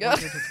doesn't matter.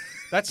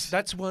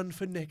 That's one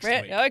for next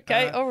week.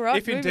 Okay, all right.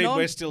 If indeed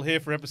we're still here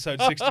for episode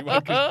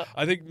 61, because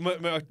I think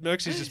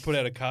Merxie's just put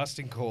out a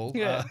casting call.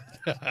 Yeah.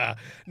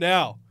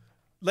 Now,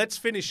 let's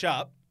finish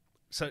up.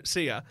 So,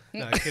 see ya.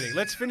 No, kidding.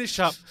 Let's finish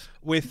up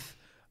with,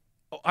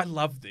 I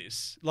love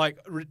this, like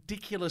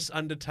ridiculous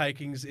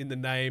undertakings in the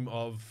name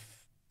of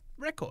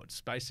records,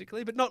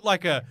 basically, but not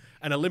like an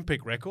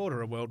Olympic record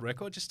or a world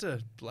record, just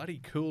a bloody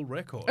cool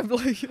record. A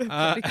bloody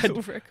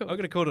cool record. I'm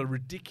going to call it a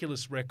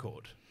ridiculous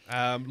record.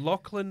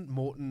 Lachlan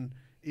Morton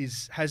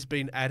has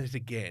been at it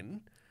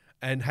again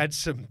and had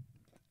some,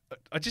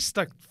 just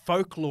like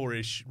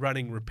folklore-ish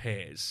running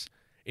repairs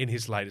in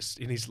his latest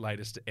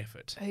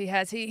effort. He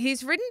has.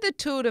 He's ridden the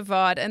Tour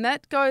Divide, and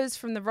that goes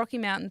from the Rocky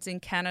Mountains in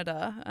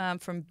Canada,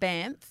 from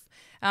Banff,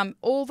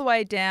 all the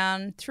way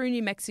down through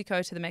New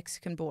Mexico to the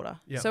Mexican border.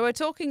 Yep. So we're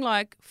talking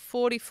like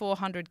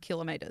 4,400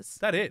 kilometres.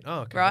 That it? Oh,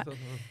 okay. Right.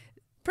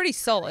 Pretty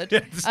solid. Yeah,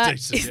 it's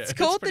decent. It's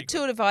called the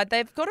Tour Divide.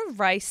 They've got a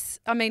race,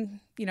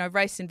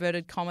 race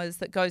inverted commas,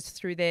 that goes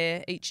through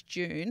there each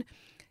June.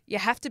 You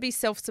have to be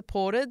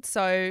self-supported,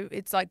 so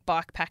it's like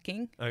bike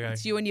packing. Okay.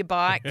 It's you and your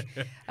bike,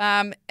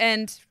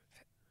 and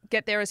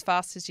get there as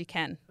fast as you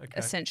can,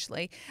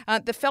 essentially.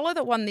 The fellow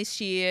that won this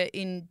year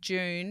in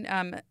June,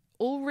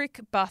 Ulrich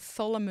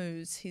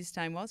Bartholomews, his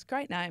name was.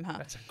 Great name, huh?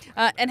 That's a great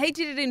name. And he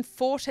did it in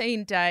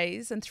 14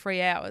 days and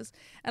 3 hours.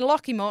 And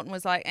Lockie Morton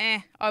was like,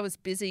 I was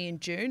busy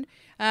in June,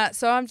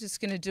 so I'm just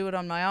going to do it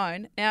on my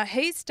own. Now,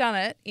 he's done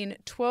it in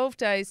 12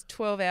 days,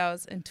 12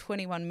 hours and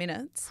 21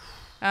 minutes.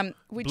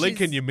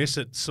 Blink and you miss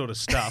it sort of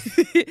stuff.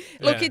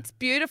 Look, it's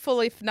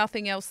beautiful, if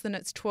nothing else, than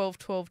it's 12,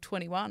 12,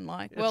 21.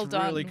 Like, well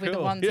done really with the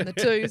cool. ones and the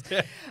twos.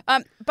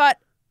 But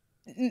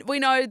we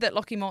know that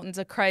Lockie Morton's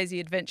a crazy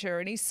adventurer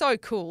and he's so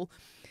cool.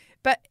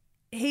 But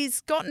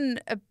he's gotten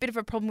a bit of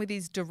a problem with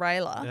his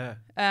derailleur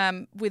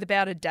with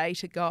about a day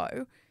to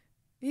go.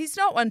 He's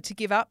not one to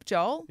give up,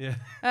 Joel.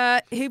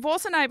 Yeah. He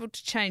wasn't able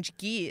to change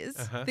gears.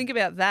 Think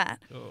about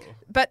that. Oh.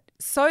 But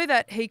so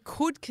that he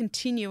could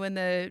continue and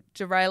the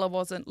derailleur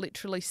wasn't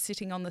literally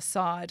sitting on the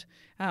side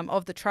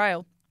of the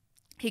trail,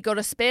 he got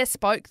a spare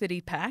spoke that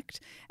he packed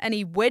and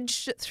he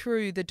wedged it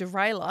through the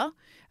derailleur.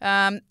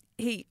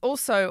 He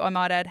also, I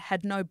might add,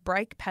 had no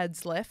brake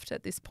pads left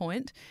at this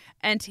point,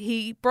 and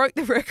he broke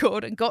the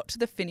record and got to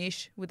the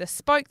finish with a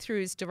spoke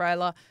through his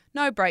derailleur,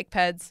 no brake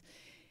pads,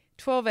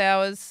 12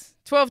 days,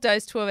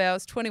 12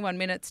 hours, 21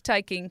 minutes,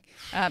 taking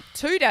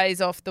 2 days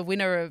off the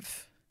winner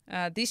of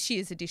this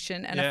year's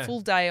edition and a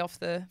full day off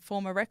the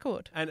former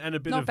record. And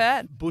a bit Not of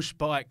bad. bush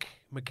bike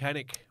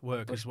mechanic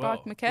work as well.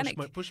 Bike mechanic.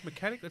 Bush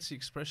mechanic, that's the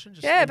expression.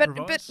 Just Yeah, but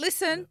improvise.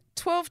 listen,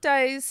 12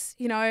 days,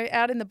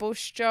 out in the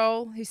bush,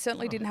 Joel, he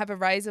certainly didn't have a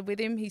razor with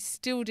him. He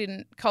still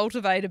didn't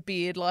cultivate a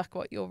beard like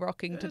what you're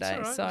rocking today. That's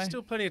all right. So There's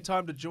still plenty of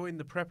time to join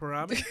the prepper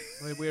army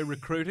where we're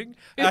recruiting.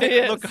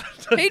 Yes. Look,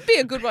 he'd be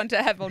a good one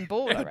to have on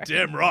board, I reckon.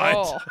 damn right.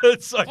 Oh.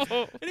 It's like,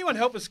 anyone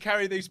help us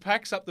carry these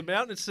packs up the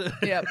mountain? It's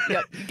Yep.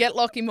 Get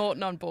Lockie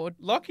Morton on board.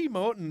 Lockie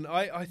Morton,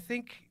 I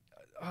think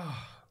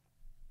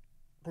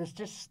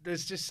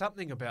there's just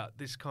something about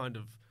this kind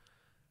of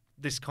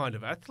this kind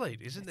of athlete,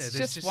 isn't there? It's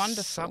There's just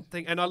wonderful.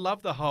 something, and I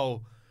love the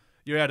whole.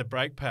 You're out of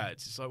brake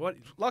pads. It's like, what?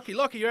 Lockie,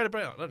 you're out of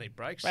brake. I don't need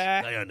brakes.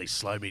 Bah. They only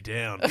slow me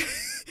down.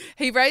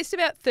 He raised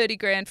about 30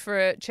 grand for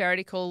a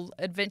charity called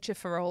Adventure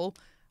for All.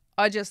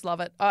 I just love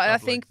it. I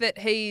Lovely. think that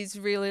he's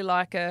really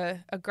like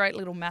a great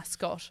little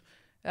mascot.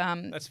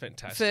 That's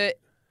fantastic. For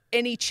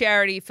any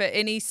charity, for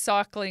any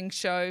cycling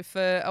show,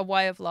 for a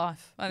way of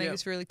life. I think Yeah.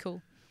 it's really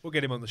cool. We'll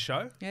get him on the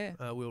show. Yeah.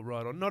 We'll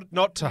ride on.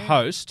 Not to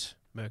host,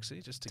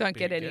 Merksy, just to Don't be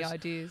get a any guest.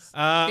 ideas.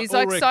 Ulrich, He's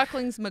like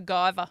cycling's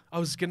MacGyver. I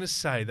was going to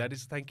say,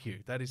 thank you.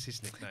 That is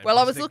his nickname. Well,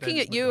 I His was looking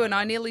nickname at is you and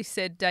I MacGyver. nearly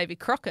said Davy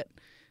Crockett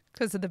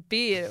because of the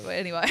beard.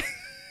 Anyway,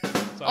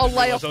 So I I'll didn't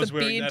lay realise off I was the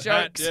wearing beard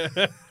that jokes.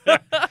 hat,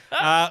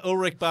 yeah.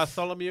 Ulrich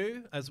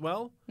Bartholomew as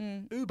well.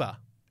 Uber.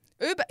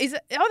 Uber, is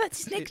it? Oh,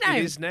 that's his nickname.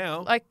 It is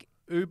now. Like,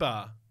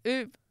 Uber.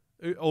 Ub.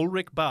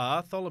 Ulrich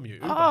Bartholomew.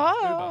 Uber.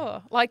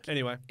 Oh, like,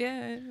 Anyway,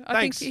 yeah. I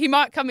Thanks. think he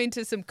might come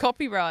into some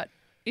copyright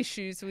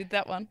issues with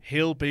that one.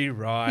 he'll be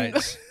right.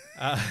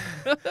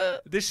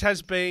 This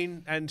has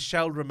been and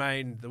shall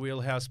remain the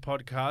Wheelhouse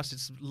Podcast.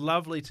 It's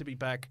lovely to be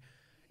back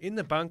in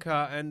the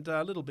bunker and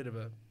a little bit of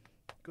a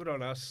good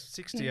on us,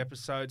 60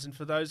 episodes. And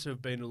for those who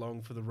have been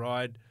along for the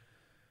ride,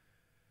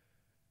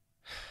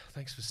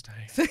 thanks for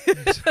staying.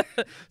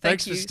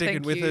 Thanks for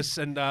sticking with us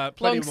and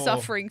plenty more.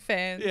 Long-suffering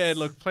fans. Yeah,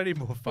 look, plenty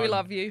more fun. We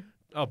love you.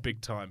 Oh,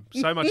 big time.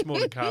 So much more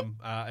to come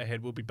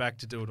ahead. We'll be back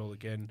to do it all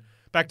again.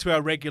 Back to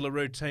our regular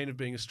routine of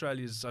being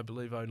Australia's, I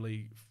believe,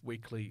 only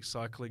weekly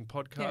cycling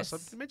podcast. Yes.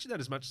 I've mentioned that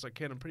as much as I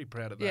can. I'm pretty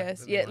proud of that.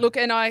 Yes, Anyway. yeah. Look,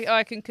 and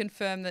I can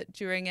confirm that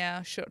during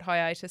our short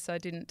hiatus, I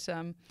didn't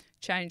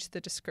change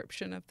the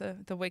description of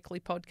the weekly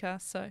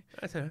podcast. So,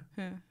 Okay.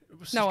 yeah.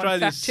 It's No one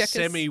Australia's fact-check us.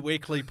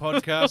 semi-weekly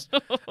podcast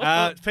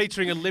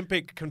featuring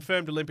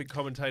confirmed Olympic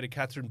commentator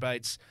Catherine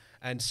Bates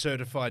and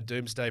certified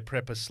doomsday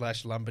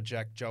prepper /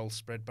 lumberjack Joel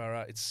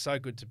Spreadborough. It's so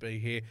good to be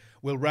here.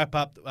 We'll wrap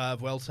up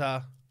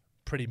Vuelta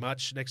pretty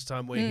much next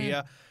time we're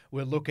here.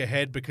 We'll look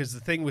ahead because the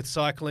thing with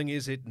cycling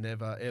is it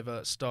never,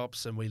 ever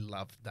stops, and we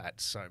love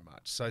that so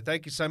much. So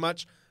thank you so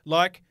much.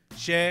 Like,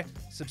 share,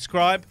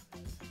 subscribe,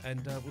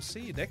 and we'll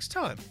see you next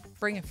time.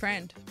 Bring a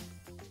friend.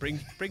 Bring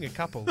a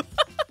couple.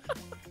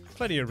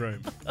 Plenty of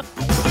room.